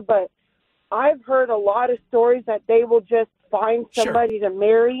visa, but I've heard a lot of stories that they will just find somebody to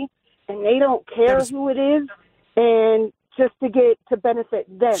marry and they don't care who it is. And just to get to benefit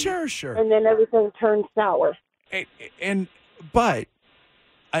them. Sure. And then everything turns sour. And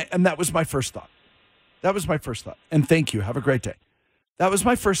that was my first thought. And thank you. Have a great day. That was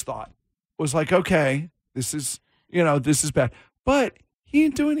my first thought. Was like, okay, this is bad. But he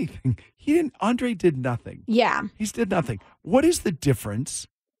didn't do anything. Andre did nothing. Yeah. He did nothing. What is the difference?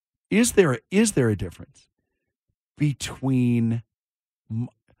 Is there a difference between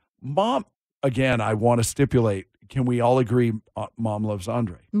mom? Again, I want to stipulate. Can we all agree mom loves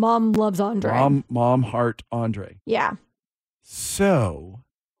Andre? Mom loves Andre. Mom heart Andre. Yeah. So,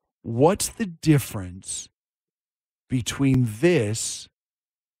 what's the difference between this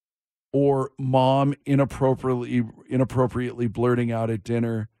or mom inappropriately blurting out at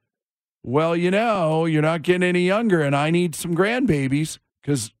dinner, well, you're not getting any younger and I need some grandbabies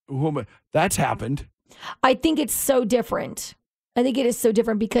because that's happened. I think it's so different. I think it is so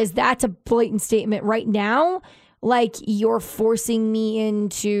different because that's a blatant statement right now. Like, you're forcing me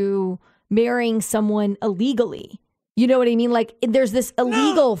into marrying someone illegally. You know what I mean? Like, there's this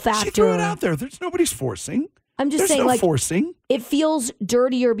illegal factor. She threw it out there. There's nobody's forcing. I'm just There's saying, no like, forcing. It feels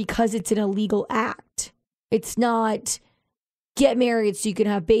dirtier because it's an illegal act. It's not get married so you can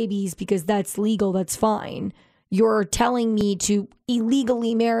have babies because that's legal. That's fine. You're telling me to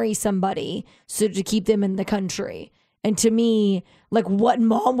illegally marry somebody so to keep them in the country. And to me, like, what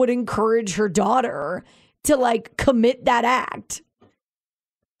mom would encourage her daughter to, like, commit that act?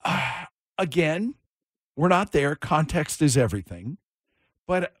 Again, we're not there. Context is everything.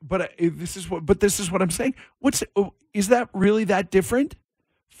 But this is what I'm saying. Is that really that different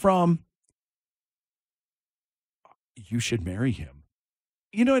from you should marry him?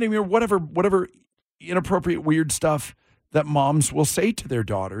 You know what I mean? Or whatever inappropriate, weird stuff that moms will say to their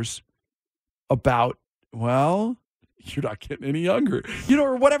daughters about, well, you're not getting any younger,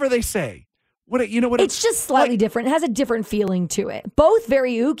 or whatever they say. It's just slightly different. It has a different feeling to it. Both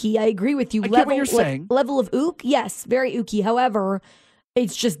very ooky. I agree with you. I get what you're saying. Level of ook, yes, very ooky. However,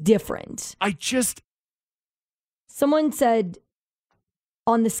 it's just different. Someone said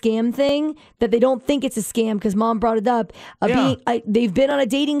on the scam thing that they don't think it's a scam because mom brought it up. They've been on a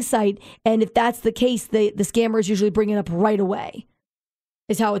dating site, and if that's the case, the scammers usually bring it up right away.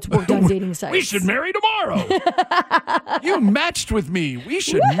 Is how it's worked on dating sites. We should marry tomorrow. You matched with me. We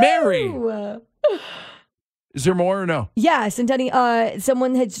should marry. Is there more or no? Yes, and Tony,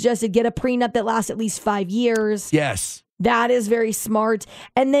 someone had suggested get a prenup that lasts at least 5 years. Yes. That is very smart.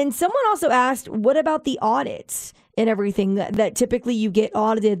 And then someone also asked, what about the audits and everything that typically you get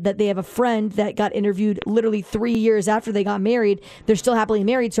audited, that they have a friend that got interviewed literally 3 years after they got married. They're still happily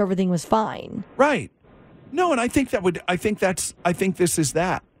married, so everything was fine. Right. No, and I think this is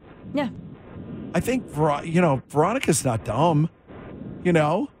that. Yeah. I think, Veronica's not dumb,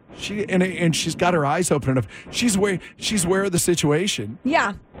 she's got her eyes open enough. She's aware of the situation.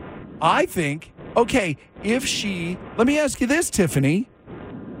 Yeah. I think, okay, let me ask you this, Tiffany.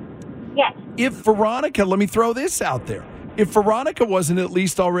 Yes. Let me throw this out there. If Veronica wasn't at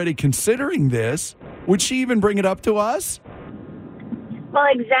least already considering this, would she even bring it up to us? Well,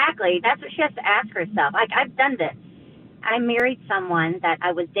 exactly. That's what she has to ask herself. Like, I've done this. I married someone that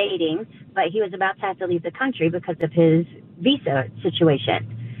I was dating, but he was about to have to leave the country because of his visa situation.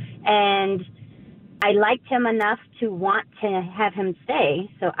 And I liked him enough to want to have him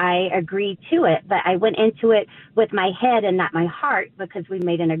stay, so I agreed to it. But I went into it with my head and not my heart because we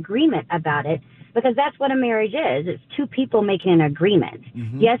made an agreement about it, because that's what a marriage is. It's two people making an agreement.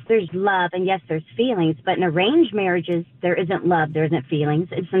 Mm-hmm. Yes, there's love, and yes, there's feelings. But in arranged marriages, there isn't love, there isn't feelings.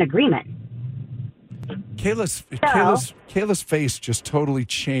 It's an agreement. Kayla's face just totally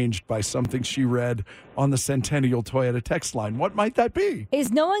changed by something she read on the Centennial Toyota text line. What might that be?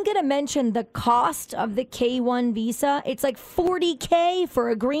 Is no one going to mention the cost of the K-1 visa? It's like $40K for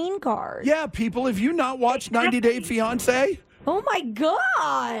a green card. Yeah, people, have you not watched 90 Day Fiancé? Oh, my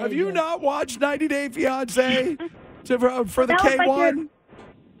God. Have you not watched 90 Day Fiancé for the K-1? Like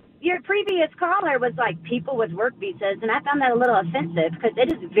your previous caller was like people with work visas, and I found that a little offensive because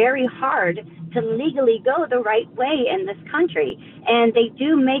it is very hard to legally go the right way in this country. And they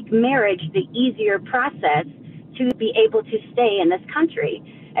do make marriage the easier process to be able to stay in this country.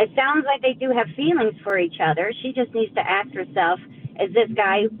 It sounds like they do have feelings for each other. She just needs to ask herself, is this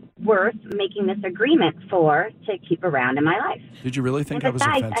guy worth making this agreement for to keep around in my life? Did you really think I was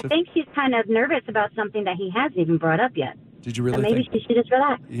offensive? I think she's kind of nervous about something that he hasn't even brought up yet. Did you really maybe think? She should just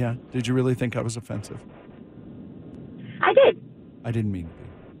relax. Yeah. Did you really think I was offensive? I did. I didn't mean to be.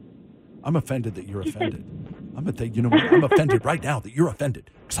 I'm offended that you're offended. You know what? I'm offended right now that you're offended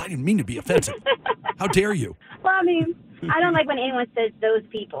because I didn't mean to be offensive. How dare you? Well, I mean, I don't like when anyone says those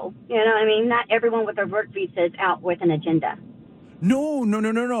people. You know what I mean? Not everyone with a work visa is out with an agenda. No.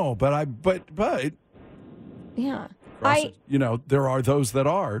 But Yeah. There are those that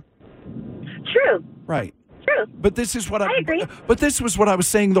are. True. Right. True. But this is what I agree. But this was what I was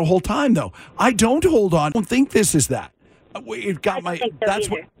saying the whole time, though. I don't hold on. I don't think this is that. It got my.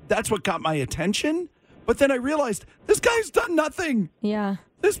 That's what got my attention. But then I realized this guy's done nothing. Yeah.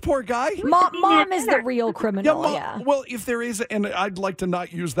 This poor guy. Mom is the real criminal. Yeah. Well, if there is, and I'd like to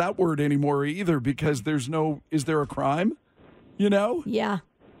not use that word anymore either, because there's no. Is there a crime? Yeah.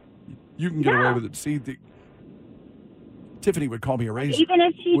 You can get away with it. See, Tiffany would call me a raisin. Even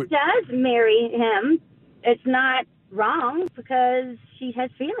if she does marry him, it's not wrong because she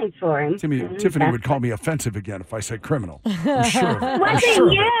has feelings for him. Tiffany would call me offensive again if I said criminal. I'm sure. It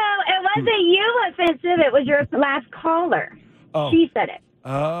wasn't you offensive. It was your last caller. Oh. She said it.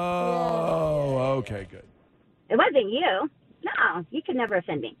 Oh, okay, good. It wasn't you. No, you could never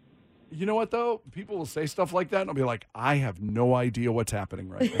offend me. You know what, though? People will say stuff like that, and I'll be like, I have no idea what's happening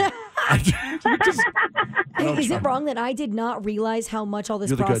right now. Is it wrong that I did not realize how much all this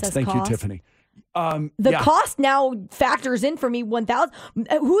You're the process goods. Thank costs? you, Tiffany. The cost now factors in for me 1,000.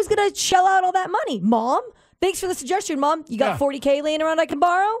 Who's going to shell out all that money? Mom? Thanks for the suggestion, Mom. You got $40K laying around I can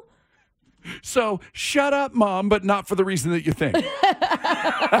borrow? So, shut up, Mom, but not for the reason that you think.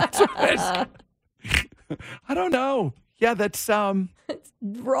 That's what it is. I don't know. Yeah, that's It's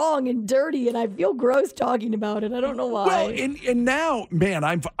wrong and dirty, and I feel gross talking about it. I don't know why. Well, and now, man,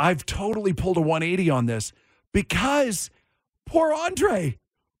 I've totally pulled a 180 on this because poor Andre.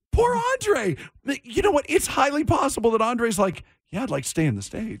 You know what? It's highly possible that Andre's like, yeah, I'd like to stay in the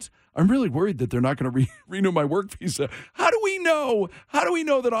States. I'm really worried that they're not going to renew my work visa. How do we know? How do we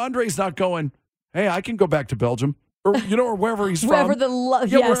know that Andre's not going, hey, I can go back to Belgium? Or wherever he's from.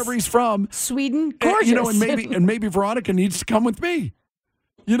 Wherever he's from. Sweden, gorgeous. And maybe Veronica needs to come with me.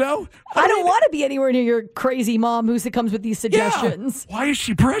 I don't want to be anywhere near your crazy mom who comes with these suggestions. Yeah. Why is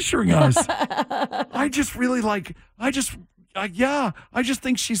she pressuring us? I just really I just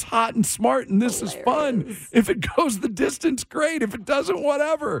think she's hot and smart, and this is fun. If it goes the distance, great. If it doesn't,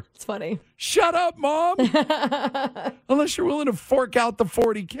 whatever. It's funny. Shut up, Mom. Unless you're willing to fork out the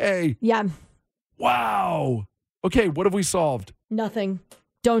 $40K. Yeah. Wow. Okay, what have we solved? Nothing.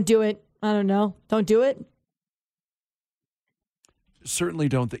 Don't do it. I don't know. Don't do it. Certainly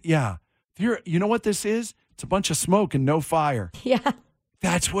don't. You know what this is? It's a bunch of smoke and no fire. Yeah.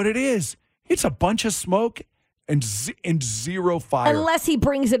 That's what it is. It's a bunch of smoke and zero fire. Unless he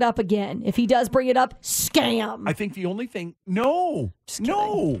brings it up again. If he does bring it up, scam. I think the only thing... No.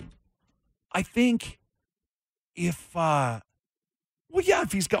 I think if...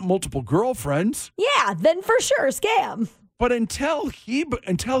 if he's got multiple girlfriends. Yeah, then for sure, scam. But until he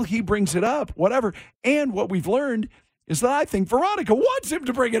brings it up, whatever. And what we've learned is that I think Veronica wants him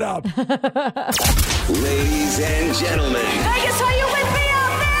to bring it up. Ladies and gentlemen. Vegas, are you with me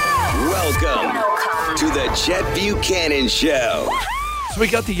out there? Welcome to the Chet Buchanan Show. So we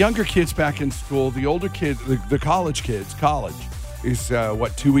got the younger kids back in school. The older kids, the college kids, is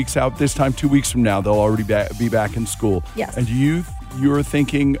 2 weeks out this time? 2 weeks from now, they'll already be back in school. Yes. And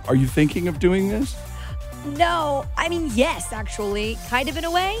are you thinking of doing this? No, I mean, yes, actually, kind of in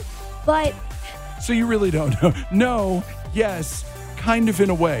a way, but... So you really don't know? No, yes, kind of in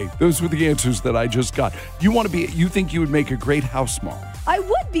a way. Those were the answers that I just got. You think you would make a great house mom? I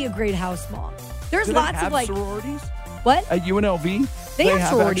would be a great house mom. There's Do lots they of have sororities? What? At UNLV? They have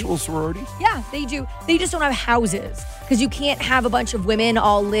sororities. Actual sororities? Yeah, they do. They just don't have houses because you can't have a bunch of women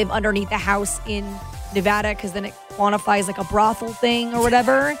all live underneath a house in Nevada because then it quantifies like a brothel thing or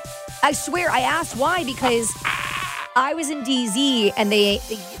whatever. I swear, I asked why because I was in DZ and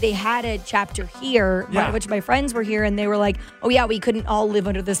they had a chapter here, which my friends were here, and they were like, oh yeah, we couldn't all live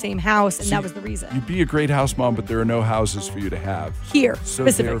under the same house, and that was the reason. You'd be a great house mom, but there are no houses for you to have. Here, so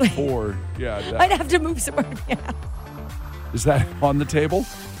specifically. Therefore, I'd have to move somewhere. Yeah. Is that on the table?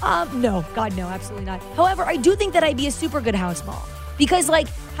 No, God, no, absolutely not. However, I do think that I'd be a super good house mom because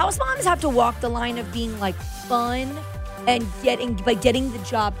house moms have to walk the line of being fun and getting the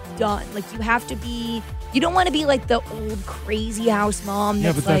job done. You have to be. You don't want to be the old crazy house mom.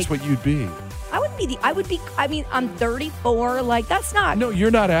 Yeah, but that's what you'd be. I'm 34. That's not. No,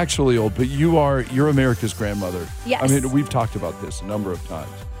 you're not actually old, but you're America's grandmother. Yes. I mean, we've talked about this a number of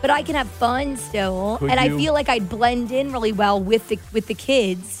times. But I can have fun still, I feel like I'd blend in really well with the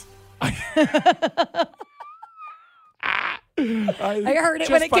kids. I heard it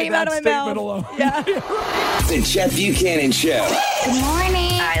when it came out of my mouth. Alone. Yeah. The Chet Buchanan Show. Good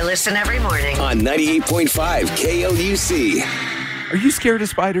morning. I listen every morning. On 98.5 KLUC. Are you scared of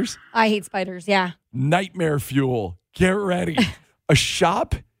spiders? I hate spiders, yeah. Nightmare fuel. Get ready. A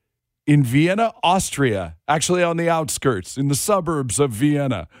shop in Vienna, Austria, actually on the outskirts, in the suburbs of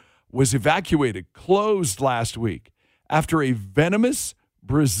Vienna, was evacuated, closed last week after a venomous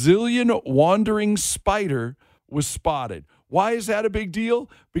Brazilian wandering spider was spotted. Why is that a big deal?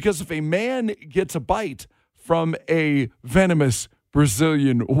 Because if a man gets a bite from a venomous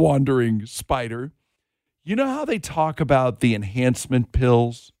Brazilian wandering spider, you know how they talk about the enhancement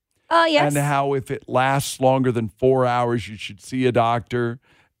pills? Oh, yes. And how if it lasts longer than 4 hours, you should see a doctor.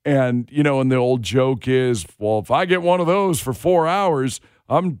 And, and the old joke is, well, if I get one of those for 4 hours,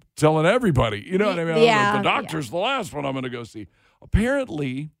 I'm telling everybody. You know what I mean? Yeah, the doctor's the last one I'm going to go see.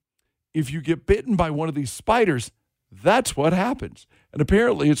 Apparently, if you get bitten by one of these spiders, that's what happens. And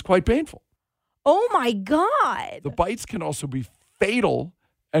apparently, it's quite painful. Oh, my God. The bites can also be fatal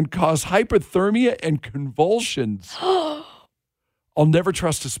and cause hypothermia and convulsions. I'll never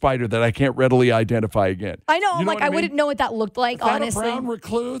trust a spider that I can't readily identify again. I know. You know I wouldn't know what that looked like, Is that honestly. a brown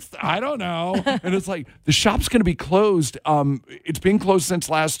recluse? I don't know. And it's like, the shop's going to be closed. It's been closed since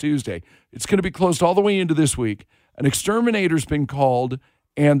last Tuesday. It's going to be closed all the way into this week. An exterminator's been called,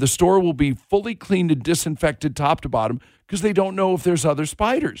 and the store will be fully cleaned and disinfected top to bottom because they don't know if there's other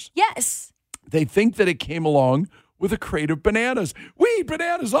spiders. Yes. They think that it came along with a crate of bananas. We eat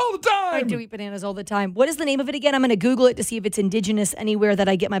bananas all the time. I do eat bananas all the time. What is the name of it again? I'm going to Google it to see if it's indigenous anywhere that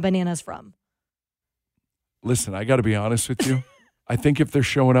I get my bananas from. Listen, I got to be honest with you. I think if they're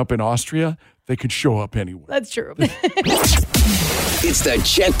showing up in Austria, they could show up anywhere. That's true. It's the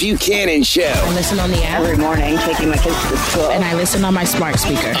Chet Buchanan Show. I listen on the app Every morning, taking my kids to school. and I listen on my smart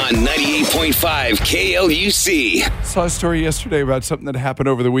speaker. On 98.5 KLUC. Saw a story yesterday about something that happened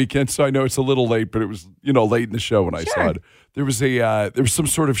over the weekend, so I know it's a little late, but it was, late in the show when I saw it. There was some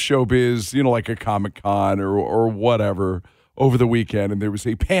sort of showbiz, like a Comic-Con or whatever over the weekend, and there was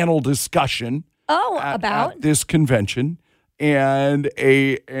a panel discussion about at this convention, and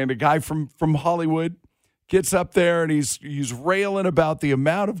a guy from Hollywood gets up there and he's railing about the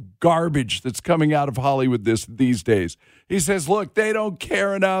amount of garbage that's coming out of Hollywood these days. He says, look, they don't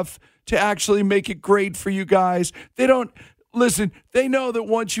care enough to actually make it great for you guys. They don't listen. They know that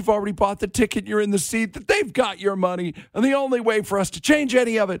once you've already bought the ticket, you're in the seat, that they've got your money. And the only way for us to change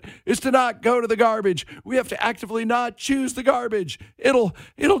any of it is to not go to the garbage. We have to actively not choose the garbage. It'll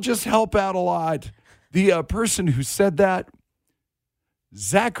just help out a lot. The person who said that,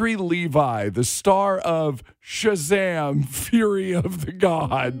 Zachary Levi, the star of Shazam! Fury of the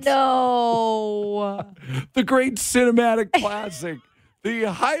Gods. No. The great cinematic classic. The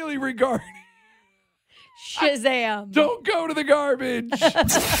highly regarded Shazam. Don't go to the garbage.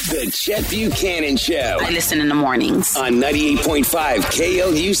 The Chet Buchanan Show. I listen in the mornings. On 98.5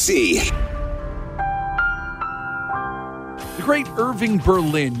 KLUC. The great Irving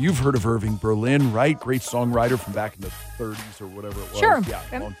Berlin. You've heard of Irving Berlin, right? Great songwriter from back in the 30s or whatever it was. Sure. Yeah,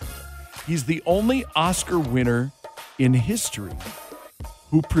 long time ago. He's the only Oscar winner in history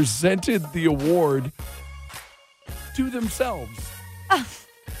who presented the award to themselves.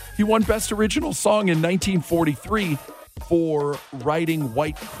 He won Best Original Song in 1943 for writing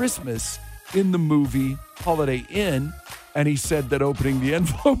White Christmas in the movie Holiday Inn. And he said that opening the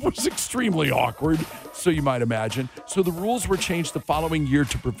envelope was extremely awkward, so you might imagine. So the rules were changed the following year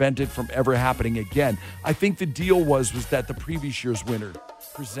to prevent it from ever happening again. I think the deal was that the previous year's winner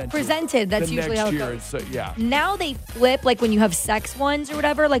presented. That's the usually next how it year. goes. So, yeah. Now they flip, like when you have sex ones or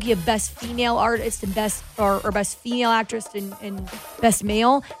whatever, like you have best female artist and best or best female actress and best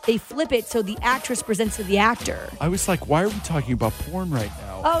male. They flip it so the actress presents to the actor. I was like, why are we talking about porn right now?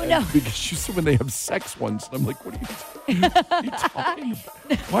 Oh, no. Because you said when they have sex ones. And I'm like, what are you talking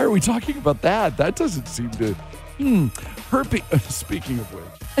about? Why are we talking about that? That doesn't seem to... Herpes... Speaking of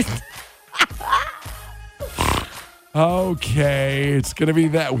which... Okay, it's going to be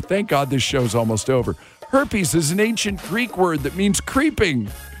that. Thank God this show's almost over. Herpes is an ancient Greek word that means creeping.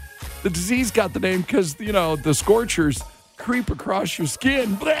 The disease got the name because, the scorchers creep across your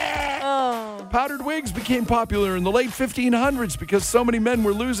skin. Oh. Powdered wigs became popular in the late 1500s because so many men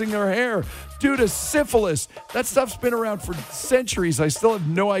were losing their hair due to syphilis. That stuff's been around for centuries. I still have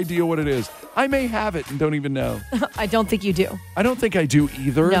no idea what it is. I may have it and don't even know. I don't think you do. I don't think I do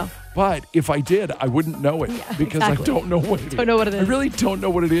either. No. But if I did, I wouldn't know it because exactly. I don't know what it is. Don't know what it is. I really don't know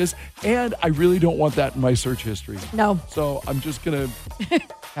what it is, and I really don't want that in my search history. No. So I'm just going to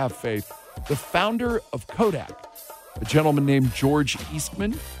have faith. The founder of Kodak, a gentleman named George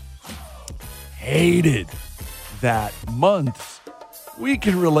Eastman, hated that months. We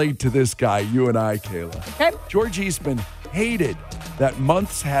can relate to this guy, you and I, Kayla. Okay. George Eastman hated that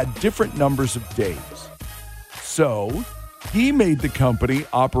months had different numbers of days. So He made the company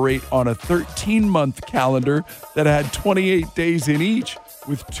operate on a 13-month calendar that had 28 days in each,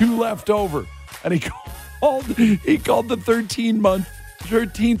 with 2 left over. And he called the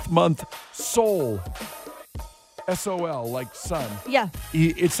 13th month Sol. S-O-L, like son. Yeah.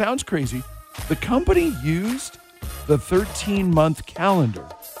 It sounds crazy. The company used the 13-month calendar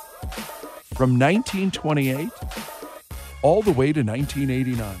from 1928 all the way to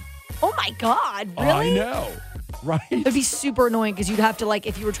 1989. Oh, my God. Really? I know. Right? It'd be super annoying because you'd have to, like,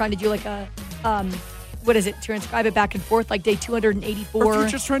 if you were trying to do, like, a, what is it, transcribe it back and forth, like day 284. Or if you're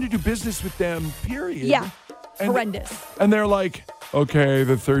just trying to do business with them, period. Yeah. Horrendous. And they're like, okay,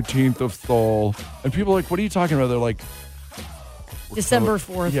 the 13th of Thol. And people are like, what are you talking about? They're like, December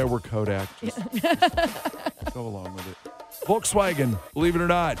 4th. Yeah, we're Kodak. Just go along with it. Volkswagen, believe it or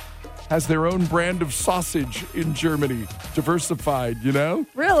not, has their own brand of sausage in Germany. Diversified, you know?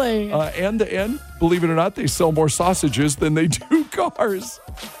 Really? And believe it or not, they sell more sausages than they do cars.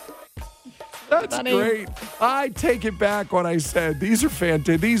 That's funny. Great. I take it back when I said these are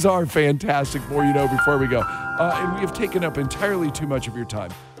fantastic. These are fantastic. More you know before we go. And we have taken up entirely too much of your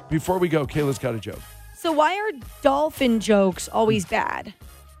time. Before we go, Kayla's got a joke. So why are dolphin jokes always bad?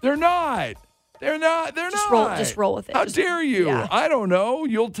 They're not. They're not. Just roll with it. How dare you? Yeah. I don't know.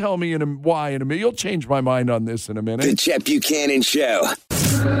 You'll tell me why in a minute. You'll change my mind on this in a minute. The Chet Buchanan Show.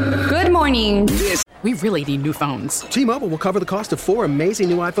 Good morning. We really need new phones. T-Mobile will cover the cost of 4 amazing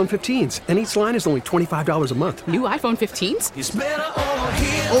new iPhone 15s, and each line is only $25 a month. New iPhone 15s? It's better over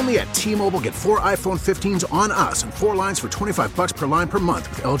here. Only at T-Mobile, get 4 iPhone 15s on us and 4 lines for $25 per line per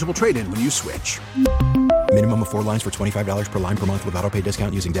month with eligible trade-in when you switch. Minimum of 4 lines for $25 per line per month with autopay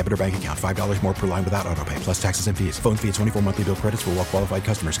discount using debit or bank account. $5 more per line without autopay, plus taxes and fees. Phone fee at 24 monthly bill credits for well-qualified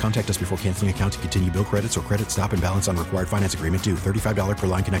customers. Contact us before canceling account to continue bill credits or credit stop and balance on required finance agreement due. $35 per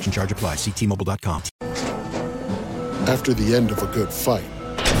line connection charge applies. See T-Mobile.com. After the end of a good fight,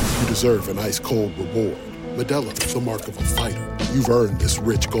 you deserve an ice-cold reward. Modelo is the mark of a fighter. You've earned this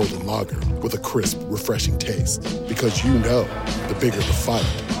rich golden lager with a crisp, refreshing taste. Because you know, the bigger the fight,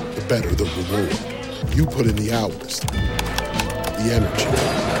 the better the reward. You put in the hours, the energy,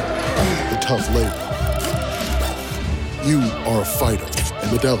 the tough labor. You are a fighter,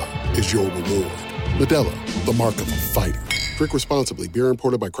 and Modelo is your reward. Modelo, the mark of a fighter. Drink responsibly. Beer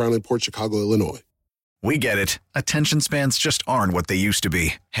imported by Crown Imports, Chicago, Illinois. We get it. Attention spans just aren't what they used to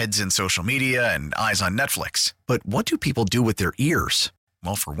be. Heads in social media and eyes on Netflix. But what do people do with their ears?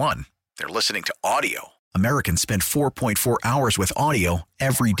 Well, for one, they're listening to audio. Americans spend 4.4 hours with audio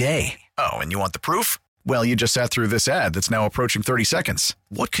every day. Oh, and you want the proof? Well, you just sat through this ad that's now approaching 30 seconds.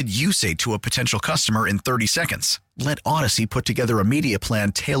 What could you say to a potential customer in 30 seconds? Let Odyssey put together a media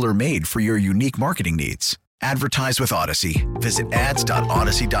plan tailor-made for your unique marketing needs. Advertise with Odyssey. Visit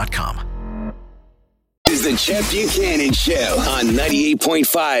ads.odyssey.com. This is the Chet Buchanan Show on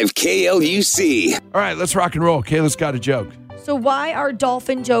 98.5 KLUC. All right, let's rock and roll. Kayla's got a joke. So why are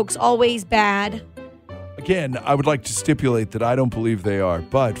dolphin jokes always bad? Again, I would like to stipulate that I don't believe they are,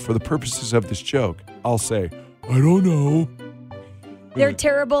 but for the purposes of this joke, I'll say, I don't know. They're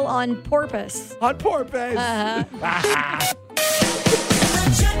terrible on porpoise. On porpoise. Uh-huh.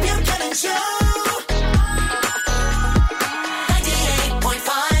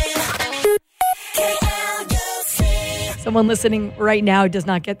 Someone listening right now does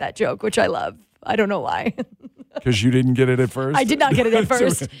not get that joke, which I love. I don't know why. Because you didn't get it at first? I did not get it at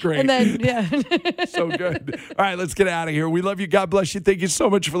first. Great. And then, yeah. So good. All right, let's get out of here. We love you. God bless you. Thank you so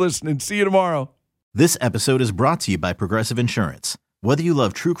much for listening. See you tomorrow. This episode is brought to you by Progressive Insurance. Whether you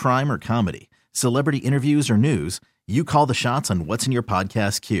love true crime or comedy, celebrity interviews or news, you call the shots on what's in your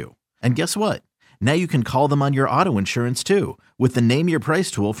podcast queue. And guess what? Now you can call them on your auto insurance too with the Name Your Price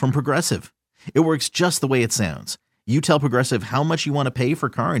tool from Progressive. It works just the way it sounds. You tell Progressive how much you want to pay for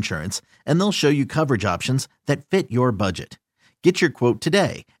car insurance, and they'll show you coverage options that fit your budget. Get your quote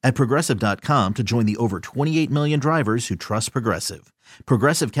today at Progressive.com to join the over 28 million drivers who trust Progressive.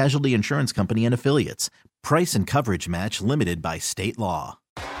 Progressive Casualty Insurance Company and Affiliates. Price and coverage match limited by state law.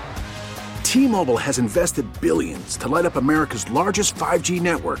 T-Mobile has invested billions to light up America's largest 5G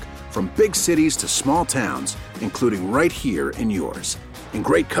network, from big cities to small towns, including right here in yours. And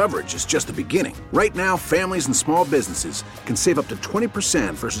great coverage is just the beginning. Right now, families and small businesses can save up to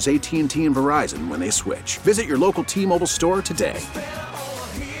 20% versus AT&T and Verizon when they switch. Visit your local T-Mobile store today.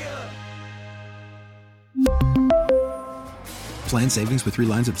 Plan savings with 3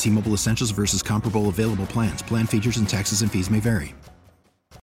 lines of T-Mobile Essentials versus comparable available plans. Plan features and taxes and fees may vary.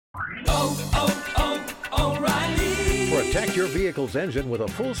 O'Reilly. Protect your your vehicle's engine with a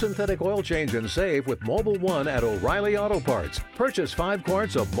full synthetic oil change and save with Mobil 1 at O'Reilly Auto Parts. Purchase 5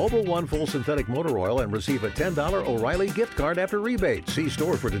 quarts of Mobil 1 full synthetic motor oil and receive a $10 O'Reilly gift card after rebate. See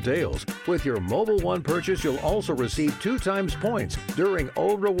store for details. With your Mobil 1 purchase, you'll also receive 2 times points during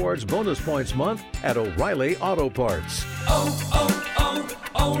O Rewards Bonus Points Month at O'Reilly Auto Parts. Oh, oh,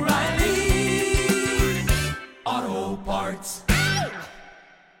 oh, O'Reilly.